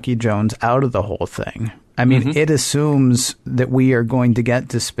of the Rocky Jones out of the whole thing. I mean, it assumes that we are going to get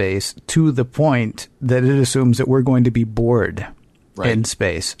to space to the point that it assumes that we're going to be bored in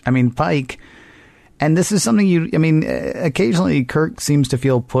space. I mean, Pike, and this is something occasionally Kirk seems to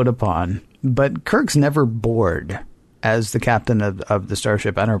feel put upon, but Kirk's never bored as the captain of the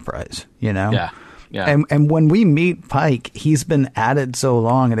Starship Enterprise, you know? Yeah. Yeah. And when we meet Pike, he's been at it so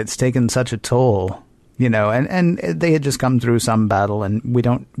long and it's taken such a toll, you know, and they had just come through some battle, and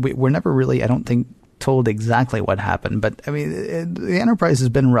we're never really, I don't think, told exactly what happened, but I mean, the Enterprise has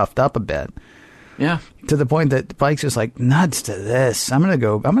been roughed up a bit. Yeah. To the point that Pike's just like, nuts to this. I'm going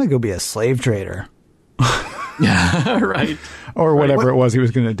to go be a slave trader. Yeah, right. Or whatever it was he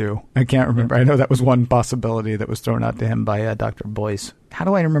was going to do. I can't remember. I know that was one possibility that was thrown out to him by Dr. Boyce. How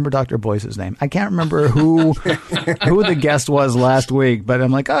do I remember Dr. Boyce's name? I can't remember who the guest was last week, but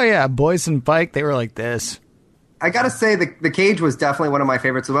I'm like, oh yeah, Boyce and Pike, they were like this. I got to say, the Cage was definitely one of my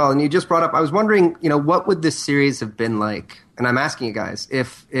favorites as well. And you just brought up, I was wondering, you know, what would this series have been like? And I'm asking you guys,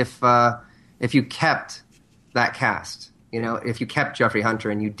 if you kept that cast, you know, if you kept Jeffrey Hunter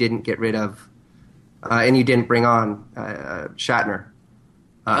and you didn't get rid of, and you didn't bring on Shatner.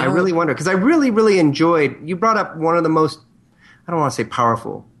 I really wonder, because I really, really enjoyed, you brought up one of the most, I don't want to say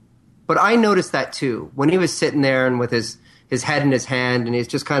powerful, but I noticed that too. When he was sitting there and with his head in his hand, and he's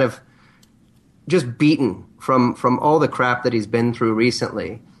just kind of just beaten from all the crap that he's been through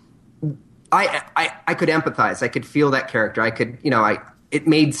recently. I could empathize. I could feel that character. I could, you know, it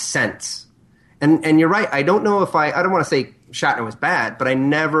made sense. And you're right. I don't know if I don't want to say Shatner was bad, but I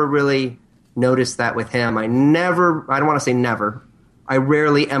never really noticed that with him. I don't want to say never. I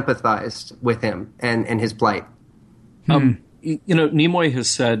rarely empathized with him and his plight. You know, Nimoy has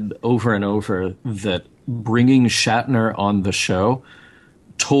said over and over that bringing Shatner on the show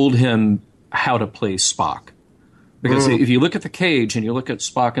told him how to play Spock. Because if you look at The Cage and you look at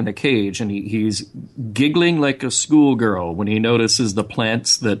Spock in The Cage, and he's giggling like a schoolgirl when he notices the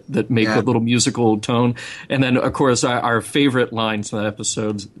plants that make a little musical tone. And then, of course, our favorite lines from that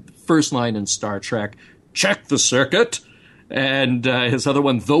episode, first line in Star Trek, check the circuit. And his other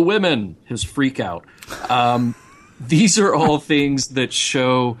one, the women, his freak out. These are all things that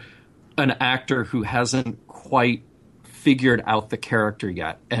show an actor who hasn't quite figured out the character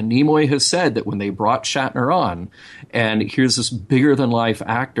yet. And Nimoy has said that when they brought Shatner on, and here's this bigger-than-life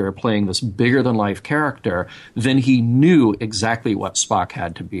actor playing this bigger-than-life character, then he knew exactly what Spock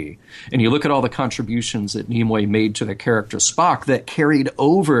had to be. And you look at all the contributions that Nimoy made to the character Spock that carried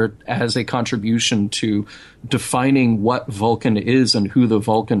over as a contribution to defining what Vulcan is and who the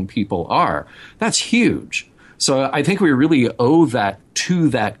Vulcan people are. That's huge. So I think we really owe that to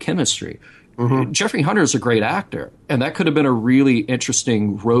that chemistry. Jeffrey Hunter is a great actor, and that could have been a really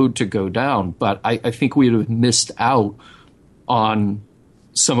interesting road to go down, but I think we'd have missed out on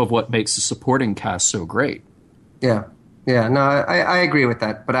some of what makes the supporting cast so great. Yeah. No, I agree with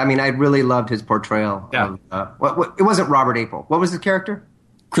that. But I mean, I really loved his portrayal. Yeah. It wasn't Robert Apel. What was his character?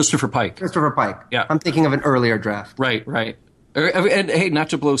 Christopher Pike. Yeah. I'm thinking of an earlier draft. Right. And hey, not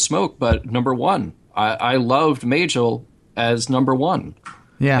to blow smoke, but number one. I loved Majel as number one.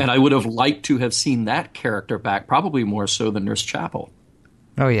 Yeah. And I would have liked to have seen that character back, probably more so than Nurse Chapel.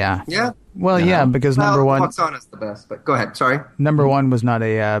 Oh, yeah. Yeah. Well, yeah, because number one... Oksana's the best, but go ahead. Sorry. Number one was not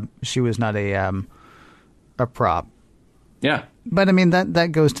she was not a prop. Yeah. But, I mean,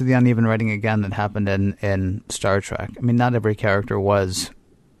 that goes to the uneven writing again that happened in Star Trek. I mean, not every character was...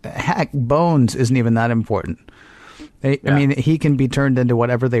 Heck, Bones isn't even that important. I mean, he can be turned into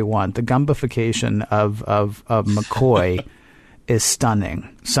whatever they want. The gumbification of McCoy is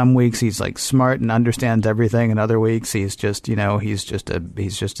stunning. Some weeks he's like smart and understands everything, and other weeks he's just, he's just a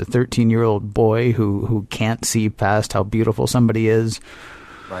 13-year-old boy who can't see past how beautiful somebody is.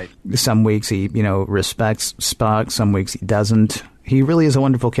 Right. Some weeks he, respects Spock. Some weeks he doesn't. He really is a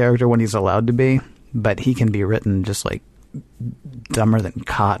wonderful character when he's allowed to be, but he can be written just like dumber than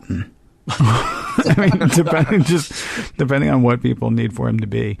cotton. I mean, depending on what people need for him to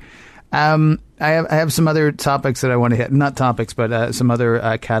be. I have some other topics that I want to hit. Not topics, but some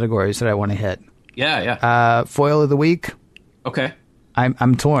other categories that I want to hit. Yeah. Foil of the week. Okay.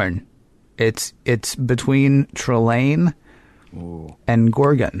 I'm torn. It's between Trelane and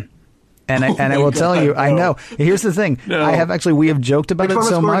Gorgon. And I will tell you, I know. Here's the thing. No. We have joked about it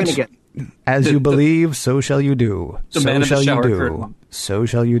so much. As you believe, so shall you do. So shall you do. Curtain. So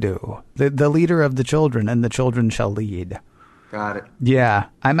shall you do. The leader of the children, and the children shall lead. Got it. Yeah.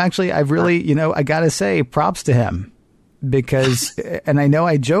 I've really, I got to say, props to him. Because, and I know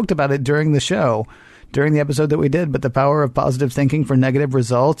I joked about it during the show, during the episode that we did, but the power of positive thinking for negative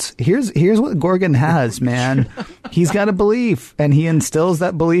results. Here's what Gorgon has, man. He's got a belief, and he instills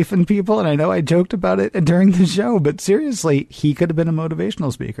that belief in people. And I know I joked about it during the show, but seriously, he could have been a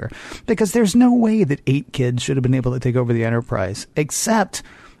motivational speaker, because there's no way that 8 kids should have been able to take over the Enterprise, except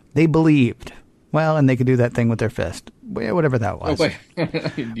they believed. Well, and they could do that thing with their fist, whatever that was. Oh,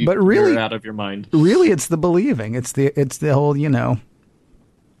 but really, you're out of your mind. Really, it's the believing. It's the whole,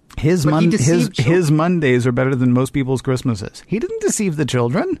 His Mondays are better than most people's Christmases. He didn't deceive the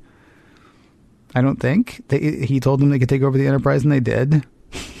children. I don't think. He told them they could take over the Enterprise, and they did.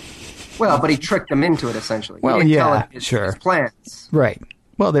 Well, but he tricked them into it, essentially. Well, yeah, sure. His plans. Right.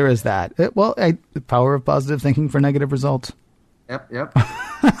 Well, there is that. The power of positive thinking for negative results. Yep.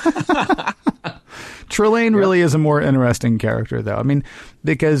 Trelane really is a more interesting character, though. I mean,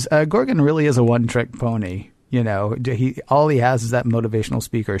 because Gorgon really is a one-trick pony. All he has is that motivational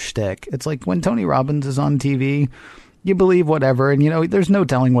speaker shtick. It's like when Tony Robbins is on TV, you believe whatever, and there's no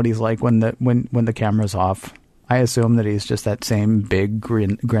telling what he's like when the camera's off. I assume that he's just that same big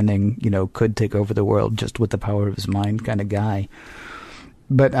grinning, could take over the world just with the power of his mind kind of guy.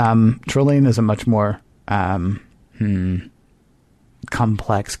 But Trelane is a much more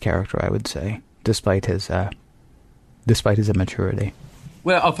complex character, I would say, despite his immaturity.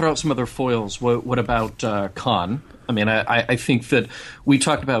 Well, I'll throw out some other foils. What about Khan? I mean, I think that we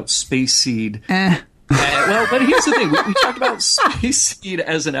talked about Space Seed. Well, but here's the thing. We talked about Space Seed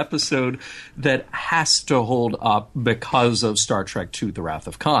as an episode that has to hold up because of Star Trek II, The Wrath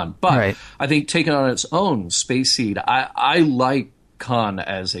of Khan. But right. I think taken on its own, Space Seed, I like Khan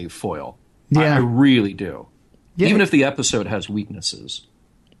as a foil. Yeah. I really do. Yeah. Even if the episode has weaknesses.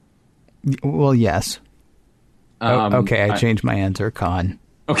 Well, yes. Okay, I changed my answer. Khan.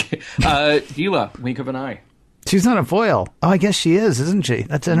 Okay. Gila, wink of an eye. She's not a foil. Oh, I guess she is, isn't she?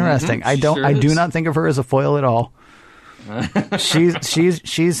 That's interesting. Mm-hmm. I do not think of her as a foil at all. she's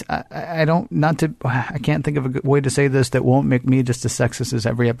I can't think of a good way to say this that won't make me just as sexist as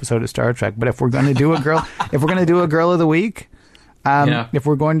every episode of Star Trek. But if we're going to do a girl of the week, if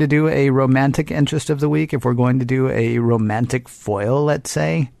we're going to do a romantic interest of the week, if we're going to do a romantic foil, let's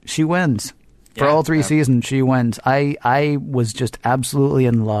say, she wins. For all 3 seasons, she wins. I was just absolutely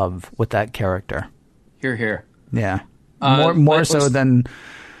in love with that character. Here. Yeah. More so than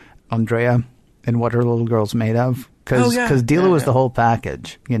Andrea and What Her Little Girl's Made Of. Because Deela was the whole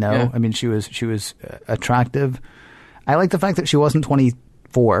package, Yeah. I mean, she was attractive. I like the fact that she wasn't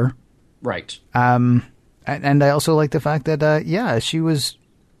 24. Right. And I also like the fact that, she was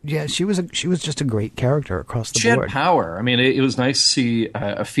just a great character across the board. She had power. I mean, it was nice to see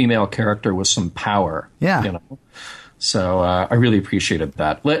a female character with some power. Yeah. So I really appreciated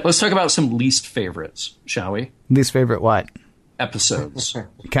that. Let's talk about some least favorites, shall we? Least favorite what? Episodes.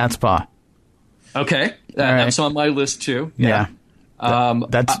 Cat's Paw. Okay. That's on my list, too. Yeah.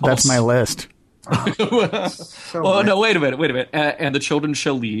 That's my list. No, wait a minute. And The Children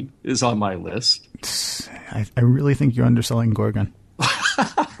Shall Lead is on my list. I really think you're underselling Gorgon.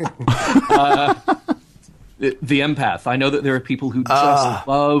 The Empath. I know that there are people who just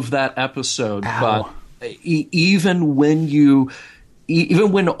love that episode, but even when you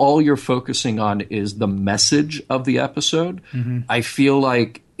even when all you're focusing on is the message of the episode, I feel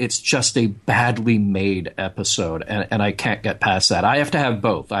like it's just a badly made episode, and I can't get past that. I have to have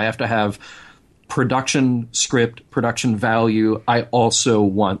both. I have to have production script, production value. I also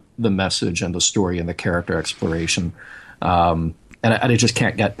want the message and the story and the character exploration. And I just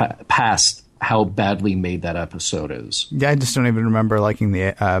can't get past how badly made that episode is. Yeah, I just don't even remember liking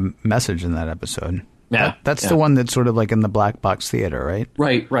the message in that episode. Yeah, that's the one that's sort of like in the black box theater, right?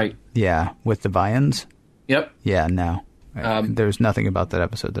 Right. Yeah, with the Vians. Yep. Yeah, no. There's nothing about that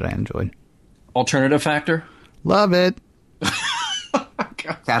episode that I enjoyed. Alternative Factor? Love it.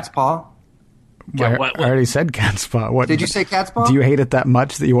 Cat's Paw? I already said Cat's Paw. What, did you say Cat's Paw? Do you hate it that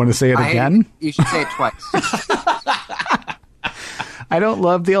much that you want to say it again? You should say it twice. I don't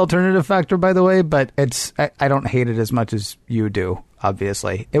love the Alternative Factor, by the way, but I don't hate it as much as you do,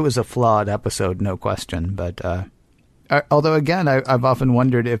 obviously. It was a flawed episode, no question. But although, again, I've often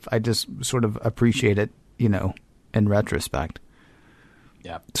wondered if I just sort of appreciate it, in retrospect.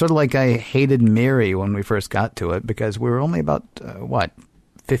 Yeah. Sort of like I hated Miri when we first got to it, because we were only about,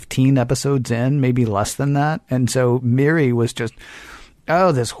 15 episodes in, maybe less than that. And so Miri was just,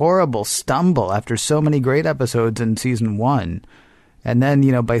 this horrible stumble after so many great episodes in season 1. And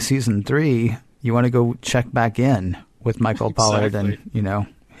then, by season 3, you want to go check back in with Michael Pollard and,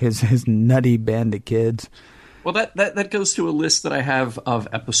 his nutty band of kids. Well, that goes to a list that I have of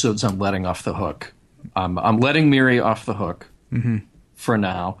episodes I'm letting off the hook. I'm letting Miri off the hook for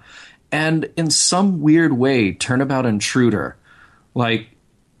now. And in some weird way, Turnabout Intruder, like,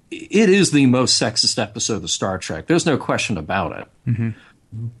 it is the most sexist episode of Star Trek. There's no question about it.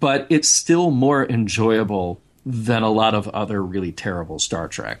 But it's still more enjoyable than a lot of other really terrible Star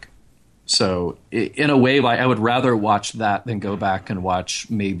Trek. So in a way, I would rather watch that than go back and watch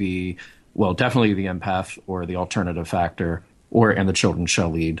definitely The Empath or The Alternative Factor or And the Children Shall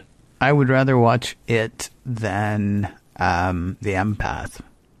Lead. I would rather watch it than The Empath.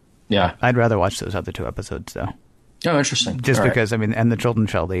 Yeah. I'd rather watch those other 2 episods, though. Oh, interesting. Just all because, right. And the Children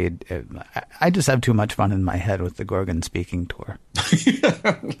Shall Lead, I just have too much fun in my head with the Gorgon speaking tour.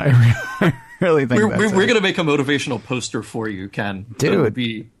 I really think we're going to make a motivational poster for you, Ken.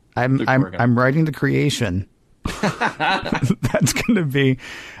 Dude, I'm writing the creation. That's going to be,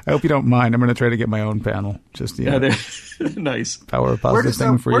 I hope you don't mind. I'm going to try to get my own panel. Just, nice. Power of positive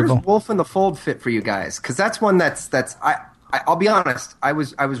thing for evil. Where does Wolf in the Fold fit for you guys? Because that's one that's I'll be honest, I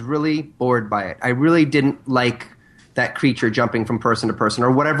was really bored by it. I really didn't like that creature jumping from person to person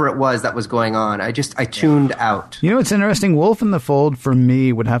or whatever it was that was going on. I tuned out. It's interesting. Wolf in the Fold for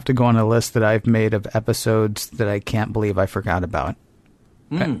me would have to go on a list that I've made of episodes that I can't believe I forgot about.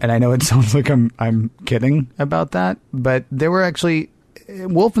 And I know it sounds like I'm kidding about that, but there were actually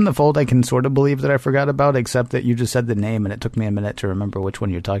Wolf in the Fold. I can sort of believe that I forgot about, except that you just said the name and it took me a minute to remember which one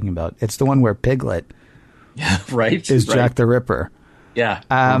you're talking about. It's the one where Piglet, is Jack the Ripper. Yeah.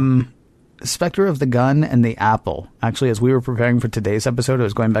 Spectre of the Gun and the Apple. Actually, as we were preparing for today's episode, I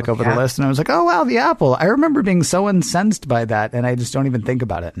was going back over the list and I was like, oh, wow, the Apple. I remember being so incensed by that, and I just don't even think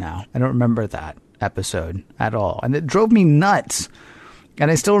about it now. I don't remember that episode at all. And it drove me nuts.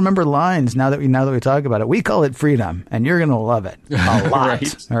 And I still remember lines now that we talk about it. We call it freedom, and you're going to love it a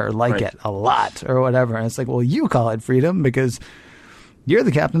lot, or like it a lot, or whatever. And it's like, well, you call it freedom because you're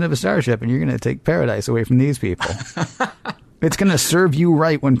the captain of a starship, and you're going to take paradise away from these people. It's going to serve you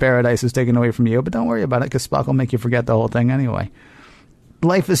right when paradise is taken away from you, but don't worry about it because Spock will make you forget the whole thing anyway.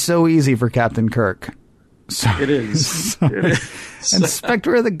 Life is so easy for Captain Kirk. It is. And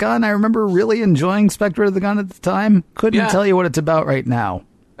Spectre of the Gun, I remember really enjoying Spectre of the Gun at the time. Couldn't tell you what it's about right now.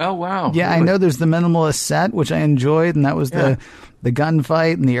 Oh, wow. Yeah, really? I know there's the minimalist set, which I enjoyed, and that was the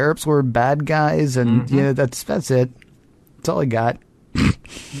gunfight, and the Earps were bad guys, and that's it. That's all I got.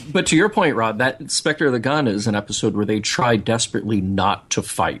 But to your point, Rod, that Spectre of the Gun is an episode where they try desperately not to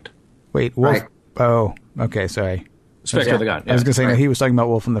fight. Wait, Wolf? Right. Oh, okay, sorry. Spectre of the Gun. I was going to say, no, he was talking about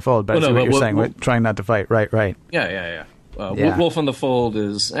Wolf in the Fold, but I see what you're saying, trying not to fight. Right. Yeah. Wolf in the Fold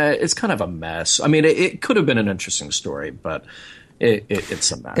is, it's kind of a mess. I mean, it could have been an interesting story, but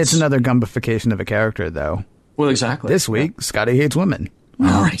it's a mess. It's another gumbification of a character, though. Well, exactly. This week, Scotty hates women.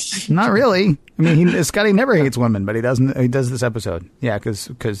 Well, right. Not really. I mean, Scotty never hates women, but he doesn't. He does this episode. Yeah,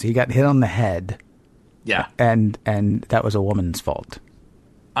 because he got hit on the head. Yeah. And that was a woman's fault.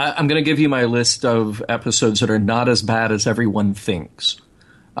 I'm going to give you my list of episodes that are not as bad as everyone thinks.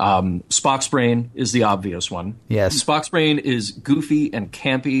 Spock's Brain is the obvious one. Yes. Spock's Brain is goofy and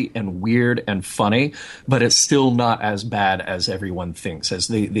campy and weird and funny, but it's still not as bad as everyone thinks, as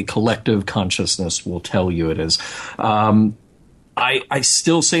the collective consciousness will tell you it is. I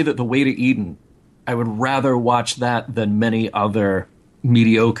still say that The Way to Eden, I would rather watch that than many other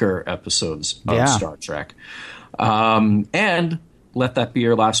mediocre episodes of Star Trek. And Let That Be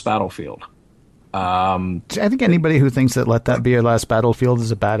Your Last Battlefield. I think anybody who thinks that Let That Be Your Last Battlefield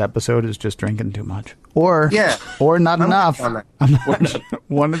is a bad episode is just drinking too much. Or not enough.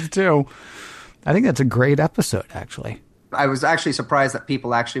 One of the two. I think that's a great episode, actually. I was actually surprised that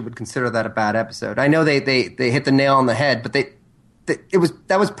people actually would consider that a bad episode. I know they hit the nail on the head, but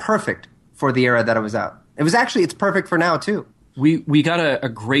that was perfect for the era that it was out. It's perfect for now too. We got a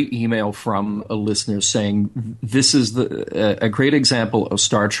great email from a listener saying this is a great example of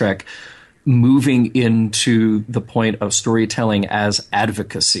Star Trek moving into the point of storytelling as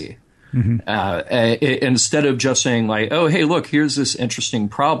advocacy. Instead of just saying like, oh, hey, look, here's this interesting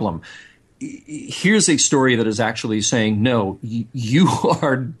problem. Here's a story that is actually saying, no, you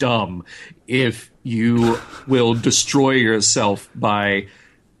are dumb if you will destroy yourself by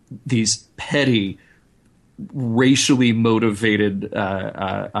these petty, racially motivated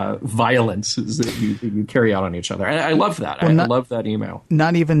violences that you carry out on each other. And I love that. I love that email.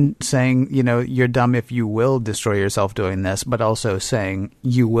 Not even saying, you're dumb if you will destroy yourself doing this, but also saying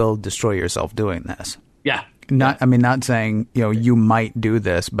you will destroy yourself doing this. Yeah. Not saying, you might do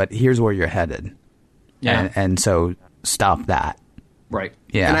this, but here's where you're headed. Yeah. And so stop that. Right.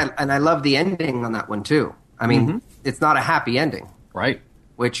 Yeah. And I love the ending on that one too. I mean, it's not a happy ending. Right.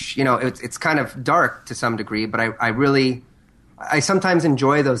 Which, it's kind of dark to some degree, but I sometimes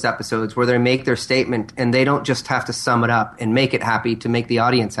enjoy those episodes where they make their statement and they don't just have to sum it up and make it happy to make the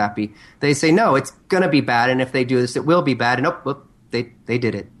audience happy. They say, no, it's going to be bad. And if they do this, it will be bad. And they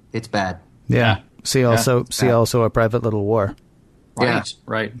did it. It's bad. Yeah. See also A Private Little War.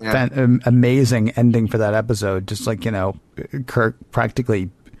 Right. Yeah. Amazing ending for that episode. Just like, Kirk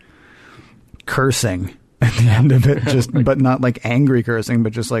practically cursing at the end of it, but not like angry cursing,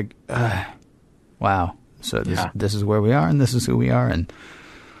 but just like, wow. So this is where we are, and this is who we are, and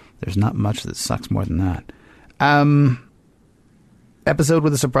there's not much that sucks more than that. Episode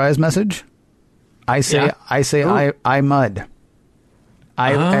with a surprise message. I mud.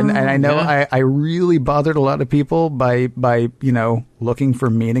 And I know I really bothered a lot of people by looking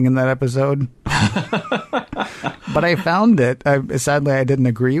for meaning in that episode. But I found it. Sadly, I didn't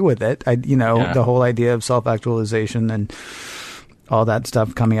agree with it. The whole idea of self-actualization and all that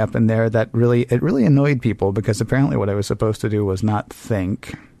stuff coming up in there, it really annoyed people because apparently what I was supposed to do was not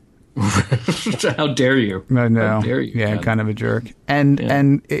think. How dare you? No. How dare you? Yeah, kind of a jerk. And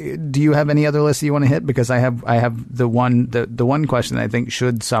do you have any other lists you want to hit? Because I have the one question I think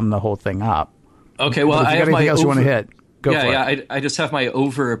should sum the whole thing up. Okay, well, I have anything else you want to hit? Go for it. Yeah, I just have my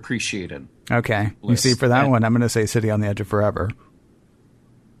overappreciated. Okay, list. You see, for that one, I'm going to say City on the Edge of Forever.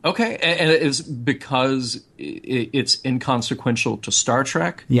 Okay, and it is because it's inconsequential to Star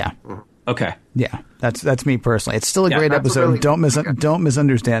Trek? Yeah. Okay. Yeah, that's me personally. It's still a great episode. Don't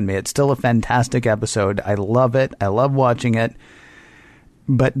misunderstand me. It's still a fantastic episode. I love it. I love watching it.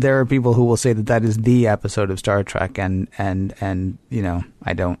 But there are people who will say that is the episode of Star Trek, and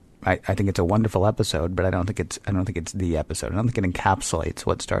I don't. I think it's a wonderful episode, but I don't think it's the episode. I don't think it encapsulates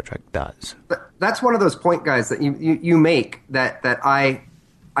what Star Trek does. That's one of those point, guys, that you make that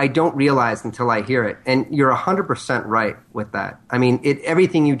I don't realize until I hear it. And you're 100% right with that. I mean,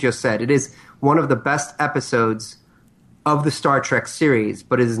 everything you just said, it is one of the best episodes of the Star Trek series,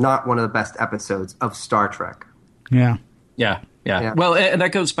 but it is not one of the best episodes of Star Trek. Yeah. Yeah. Well, and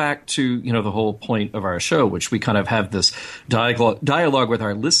that goes back to, the whole point of our show, which we kind of have this dialogue with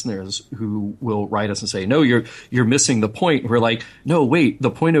our listeners who will write us and say, no, you're missing the point. We're like, no, wait, the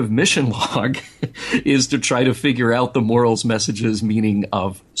point of Mission Log is to try to figure out the morals, messages, meaning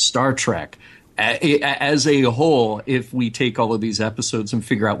of Star Trek. As a whole, if we take all of these episodes and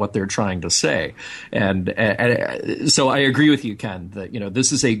figure out what they're trying to say. And so I agree with you, Ken, that,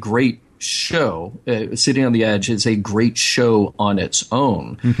 this is a great show. Sitting on the Edge is a great show on its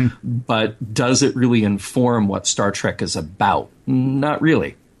own. Mm-hmm. But does it really inform what Star Trek is about? Not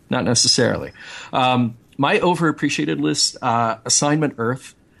really. Not necessarily. My overappreciated list, Assignment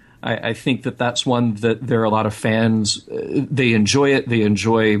Earth. I think that's one that there are a lot of fans, they enjoy it. They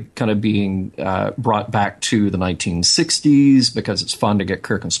enjoy kind of being brought back to the 1960s because it's fun to get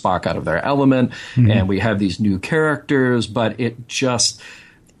Kirk and Spock out of their element. Mm-hmm. And we have these new characters, but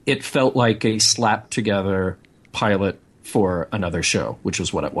it felt like a slapped together pilot for another show, which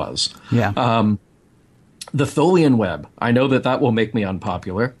is what it was. Yeah. The Tholian Web. I know that will make me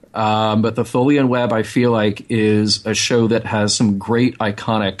unpopular, but the Tholian Web, I feel like, is a show that has some great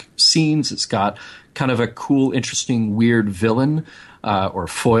iconic scenes. It's got kind of a cool, interesting, weird villain, or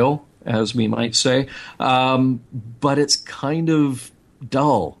foil, as we might say, but it's kind of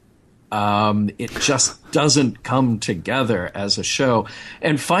dull. It just doesn't come together as a show.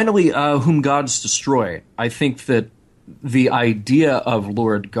 And finally, Whom Gods Destroy. I think that the idea of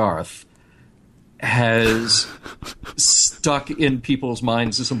Lord Garth has stuck in people's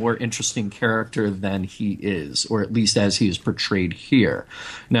minds as a more interesting character than he is, or at least as he is portrayed here.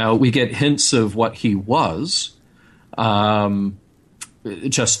 Now, we get hints of what he was,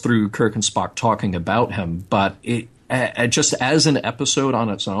 just through Kirk and Spock talking about him, but just as an episode on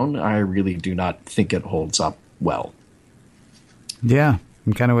its own, I really do not think it holds up well. Yeah,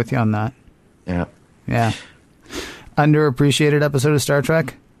 I'm kind of with you on that. Yeah. Underappreciated episode of Star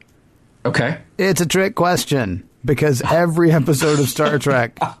Trek? Okay. It's a trick question, because every episode of Star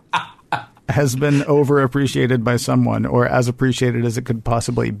Trek has been overappreciated by someone, or as appreciated as it could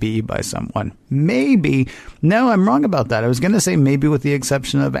possibly be by someone. Maybe. No, I'm wrong about that. I was going to say maybe with the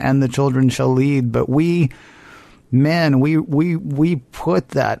exception of And the Children Shall Lead, but we put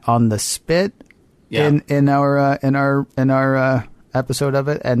that on the spit in our episode of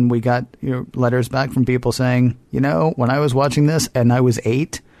it, and we got letters back from people saying, when I was watching this and I was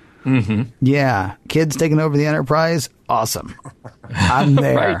 8, yeah, kids taking over the Enterprise, awesome. I'm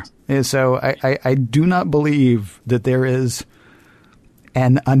there. Right. And so I do not believe that there is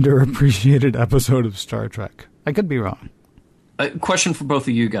an underappreciated episode of Star Trek. I could be wrong. A question for both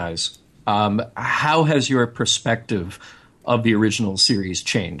of you guys. How has your perspective of the original series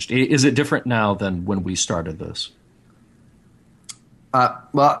changed? Is it different now than when we started this?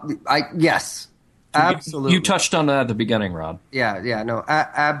 Yes, absolutely. You touched on that at the beginning, Rod.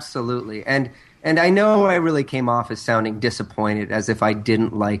 Absolutely. And I know I really came off as sounding disappointed, as if I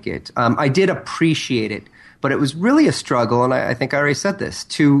didn't like it. I did appreciate it, but it was really a struggle, and I think I already said this,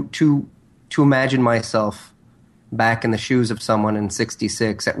 to imagine myself back in the shoes of someone in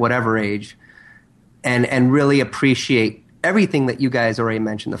 66 at whatever age, and really appreciate everything that you guys already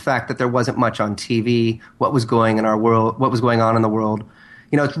mentioned. The fact that there wasn't much on TV, what was going on in the world.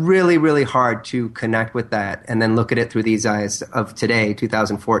 It's really, really hard to connect with that and then look at it through these eyes of today,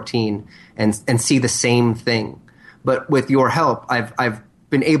 2014, and see the same thing. But with your help, I've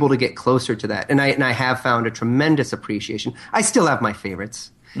been able to get closer to that, and I have found a tremendous appreciation. I still have my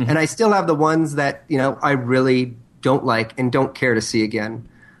favorites. Mm-hmm. And I still have the ones that, I really don't like and don't care to see again.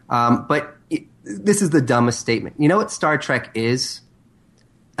 But this is the dumbest statement. You know what Star Trek is?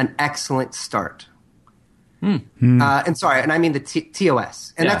 An excellent start. And sorry, and I mean the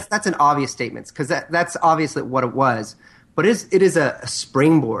TOS. And that's an obvious statement, because that's obviously what it was. But it is a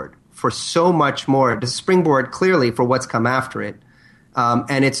springboard for so much more. It's a springboard clearly for what's come after it.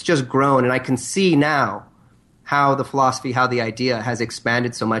 And it's just grown. And I can see now how the philosophy, how the idea has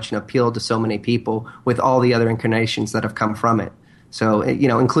expanded so much and appealed to so many people with all the other incarnations that have come from it. So,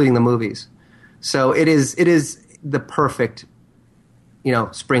 including the movies. So it is the perfect,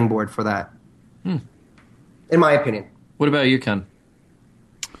 springboard for that. In my opinion. What about you, Ken?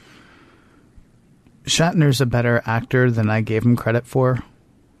 Shatner's a better actor than I gave him credit for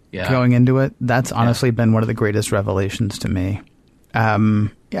going into it. That's honestly been one of the greatest revelations to me.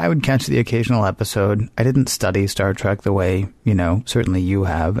 I would catch the occasional episode. I didn't study Star Trek the way, certainly you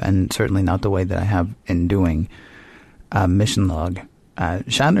have, and certainly not the way that I have in doing Mission Log.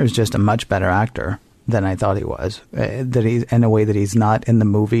 Shatner's just a much better actor than I thought he was. That he's in a way that he's not in the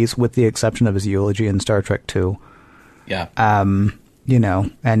movies, with the exception of his eulogy in Star Trek 2. Yeah.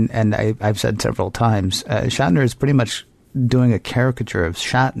 And I've said several times, Shatner is pretty much doing a caricature of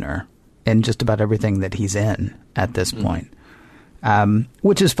Shatner in just about everything that he's in at this point.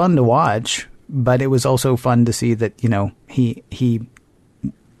 Which is fun to watch, but it was also fun to see that, he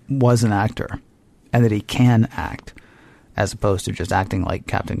was an actor and that he can act, as opposed to just acting like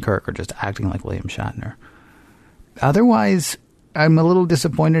Captain Kirk or just acting like William Shatner. Otherwise, I'm a little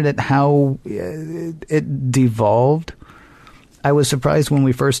disappointed at how it devolved. I was surprised when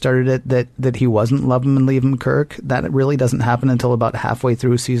we first started it that he wasn't love him and leave him Kirk. That really doesn't happen until about halfway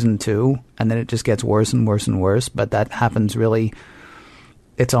through season 2, and then it just gets worse and worse and worse. But that happens really.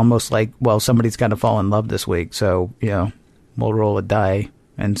 It's almost like, well, somebody's got to fall in love this week, so we'll roll a die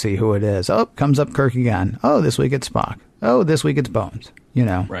and see who it is. Oh, comes up Kirk again. Oh, this week it's Spock. Oh, this week it's Bones.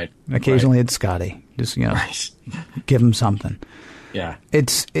 Right. Occasionally it's Scotty. Just give him something. Yeah.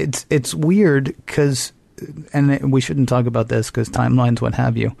 It's weird because. And we shouldn't talk about this because timelines, what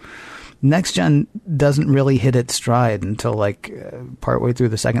have you. Next Gen doesn't really hit its stride until partway through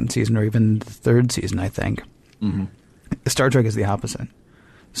the second season or even the third season, I think. Mm-hmm. Star Trek is the opposite.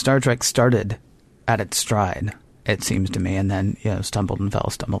 Star Trek started at its stride, it seems to me, and then stumbled and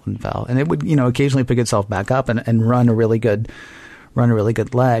fell, and it would occasionally pick itself back up and run a really good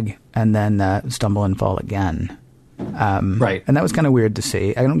leg, and then stumble and fall again. Right. And that was kind of weird to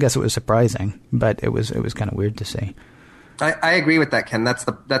see. I don't guess it was surprising, but it was kind of weird to see. I agree with that, Ken. That's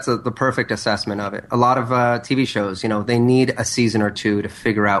the perfect assessment of it. A lot of TV shows, they need a season or two to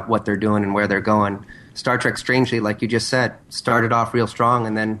figure out what they're doing and where they're going. Star Trek, strangely, like you just said, started off real strong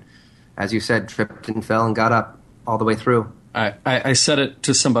and then, as you said, tripped and fell and got up all the way through. I said it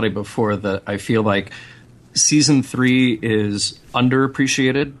to somebody before that I feel like season 3 is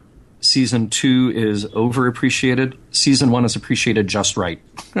underappreciated. Season 2 is overappreciated. Season 1 is appreciated just right.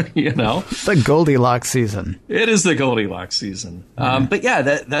 The Goldilocks season. It is the Goldilocks season. But yeah,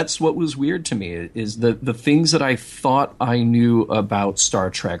 that's what was weird to me is the things that I thought I knew about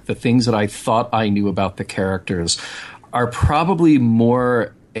Star Trek, the things that I thought I knew about the characters are probably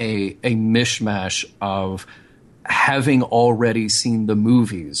more a mishmash of having already seen the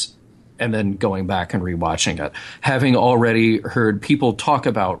movies and then going back and rewatching it, having already heard people talk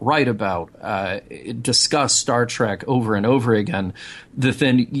about, write about, discuss Star Trek over and over again,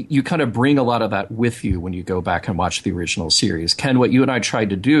 then you kind of bring a lot of that with you when you go back and watch the original series. Ken, what you and I tried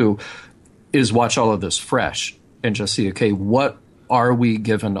to do is watch all of this fresh and just see, okay, what are we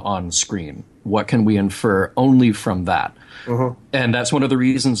given on screen? What can we infer only from that? Uh-huh. And that's one of the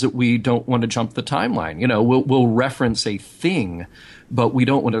reasons that we don't want to jump the timeline. We'll reference a thing, but we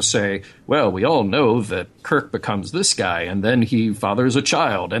don't want to say, well, we all know that Kirk becomes this guy and then he fathers a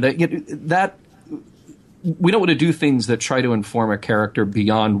child. And that we don't want to do things that try to inform a character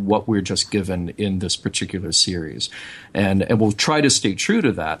beyond what we're just given in this particular series. And we'll try to stay true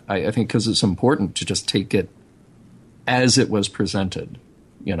to that, I think, because it's important to just take it as it was presented.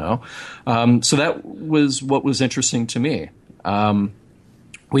 So that was what was interesting to me.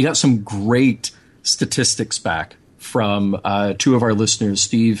 We got some great statistics back from two of our listeners,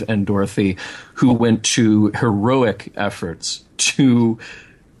 Steve and Dorothy, who went to heroic efforts to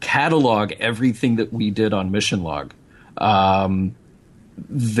catalog everything that we did on Mission Log.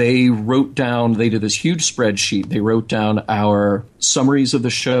 They did this huge spreadsheet. They wrote down our summaries of the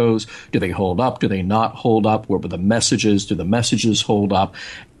shows. Do they hold up? Do they not hold up? What were the messages? Do the messages hold up?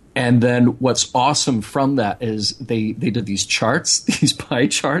 And then what's awesome from that is they did these charts, these pie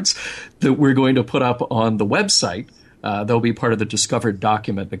charts that we're going to put up on the website. They'll be part of the discovered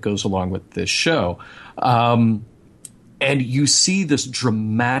document that goes along with this show. And you see this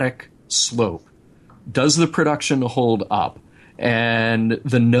dramatic slope. Does the production hold up? And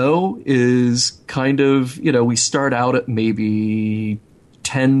the no is kind of, we start out at maybe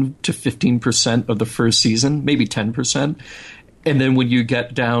 10 to 15% of the first season, maybe 10%. And then when you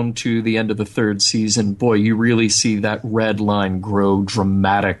get down to the end of the third season, boy, you really see that red line grow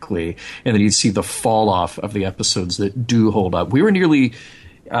dramatically. And then you see the fall off of the episodes that do hold up. We were nearly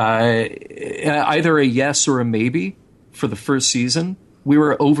either a yes or a maybe for the first season. We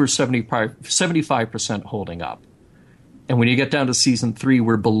were over 75% holding up. And when you get down to season 3,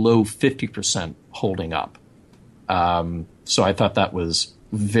 we're below 50% holding up. So I thought that was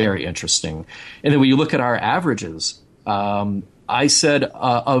very interesting. And then when you look at our averages, I said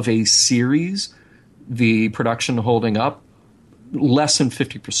of a series, the production holding up, less than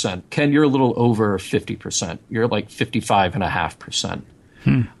 50%. Ken, you're a little over 50%. You're like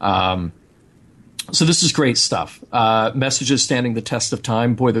 55.5%. So this is great stuff. Messages standing the test of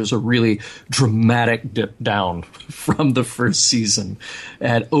time. Boy, there's a really dramatic dip down from the first season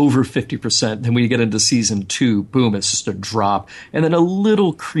at over 50%. Then when you get into season 2, boom, it's just a drop. And then a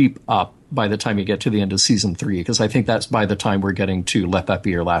little creep up by the time you get to the end of season 3, because I think that's by the time we're getting to Let That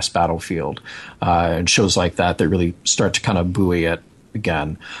Be Your Last Battlefield. And shows like that really start to kind of buoy it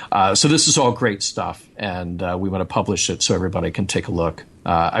again. So this is all great stuff, and we want to publish it so everybody can take a look.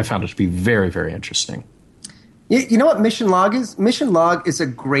 I found it to be very, very interesting. You know what Mission Log is? Mission Log is a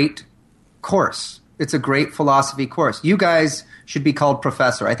great course. It's a great philosophy course. You guys should be called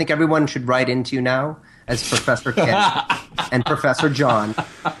Professor. I think everyone should write into you now as Professor Ken and Professor John.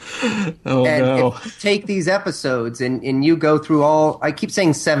 No. Take these episodes and you go through all, I keep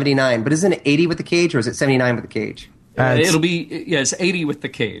saying 79, but isn't it 80 with the cage or is it 79 with the cage? It'll be, it's 80 with the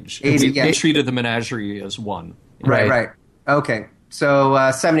cage. 80, they treated the menagerie as one. Right. Okay.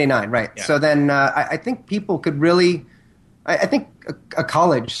 So 79, right. Yeah. So then I think people could really, I think a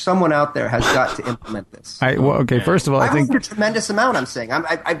college, someone out there has got to implement this. First of all, I think a tremendous amount, I'm saying.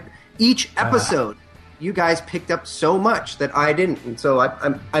 Each episode, you guys picked up so much that I didn't. And so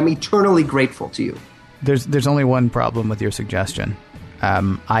I'm eternally grateful to you. There's only one problem with your suggestion.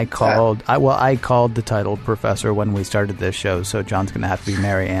 I called the title Professor when we started this show, so John's going to have to be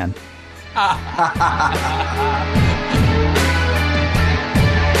Mary Ann.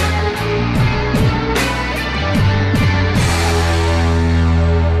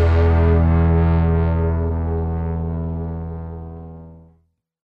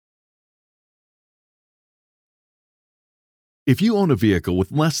 If you own a vehicle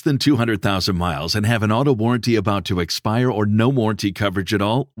with less than 200,000 miles and have an auto warranty about to expire or no warranty coverage at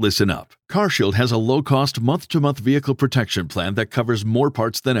all, listen up. CarShield has a low-cost month-to-month vehicle protection plan that covers more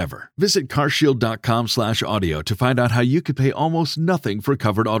parts than ever. Visit carshield.com/audio to find out how you could pay almost nothing for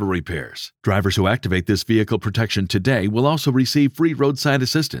covered auto repairs. Drivers who activate this vehicle protection today will also receive free roadside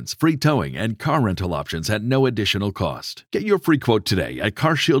assistance, free towing, and car rental options at no additional cost. Get your free quote today at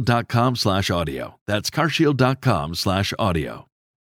carshield.com/audio. That's carshield.com/audio.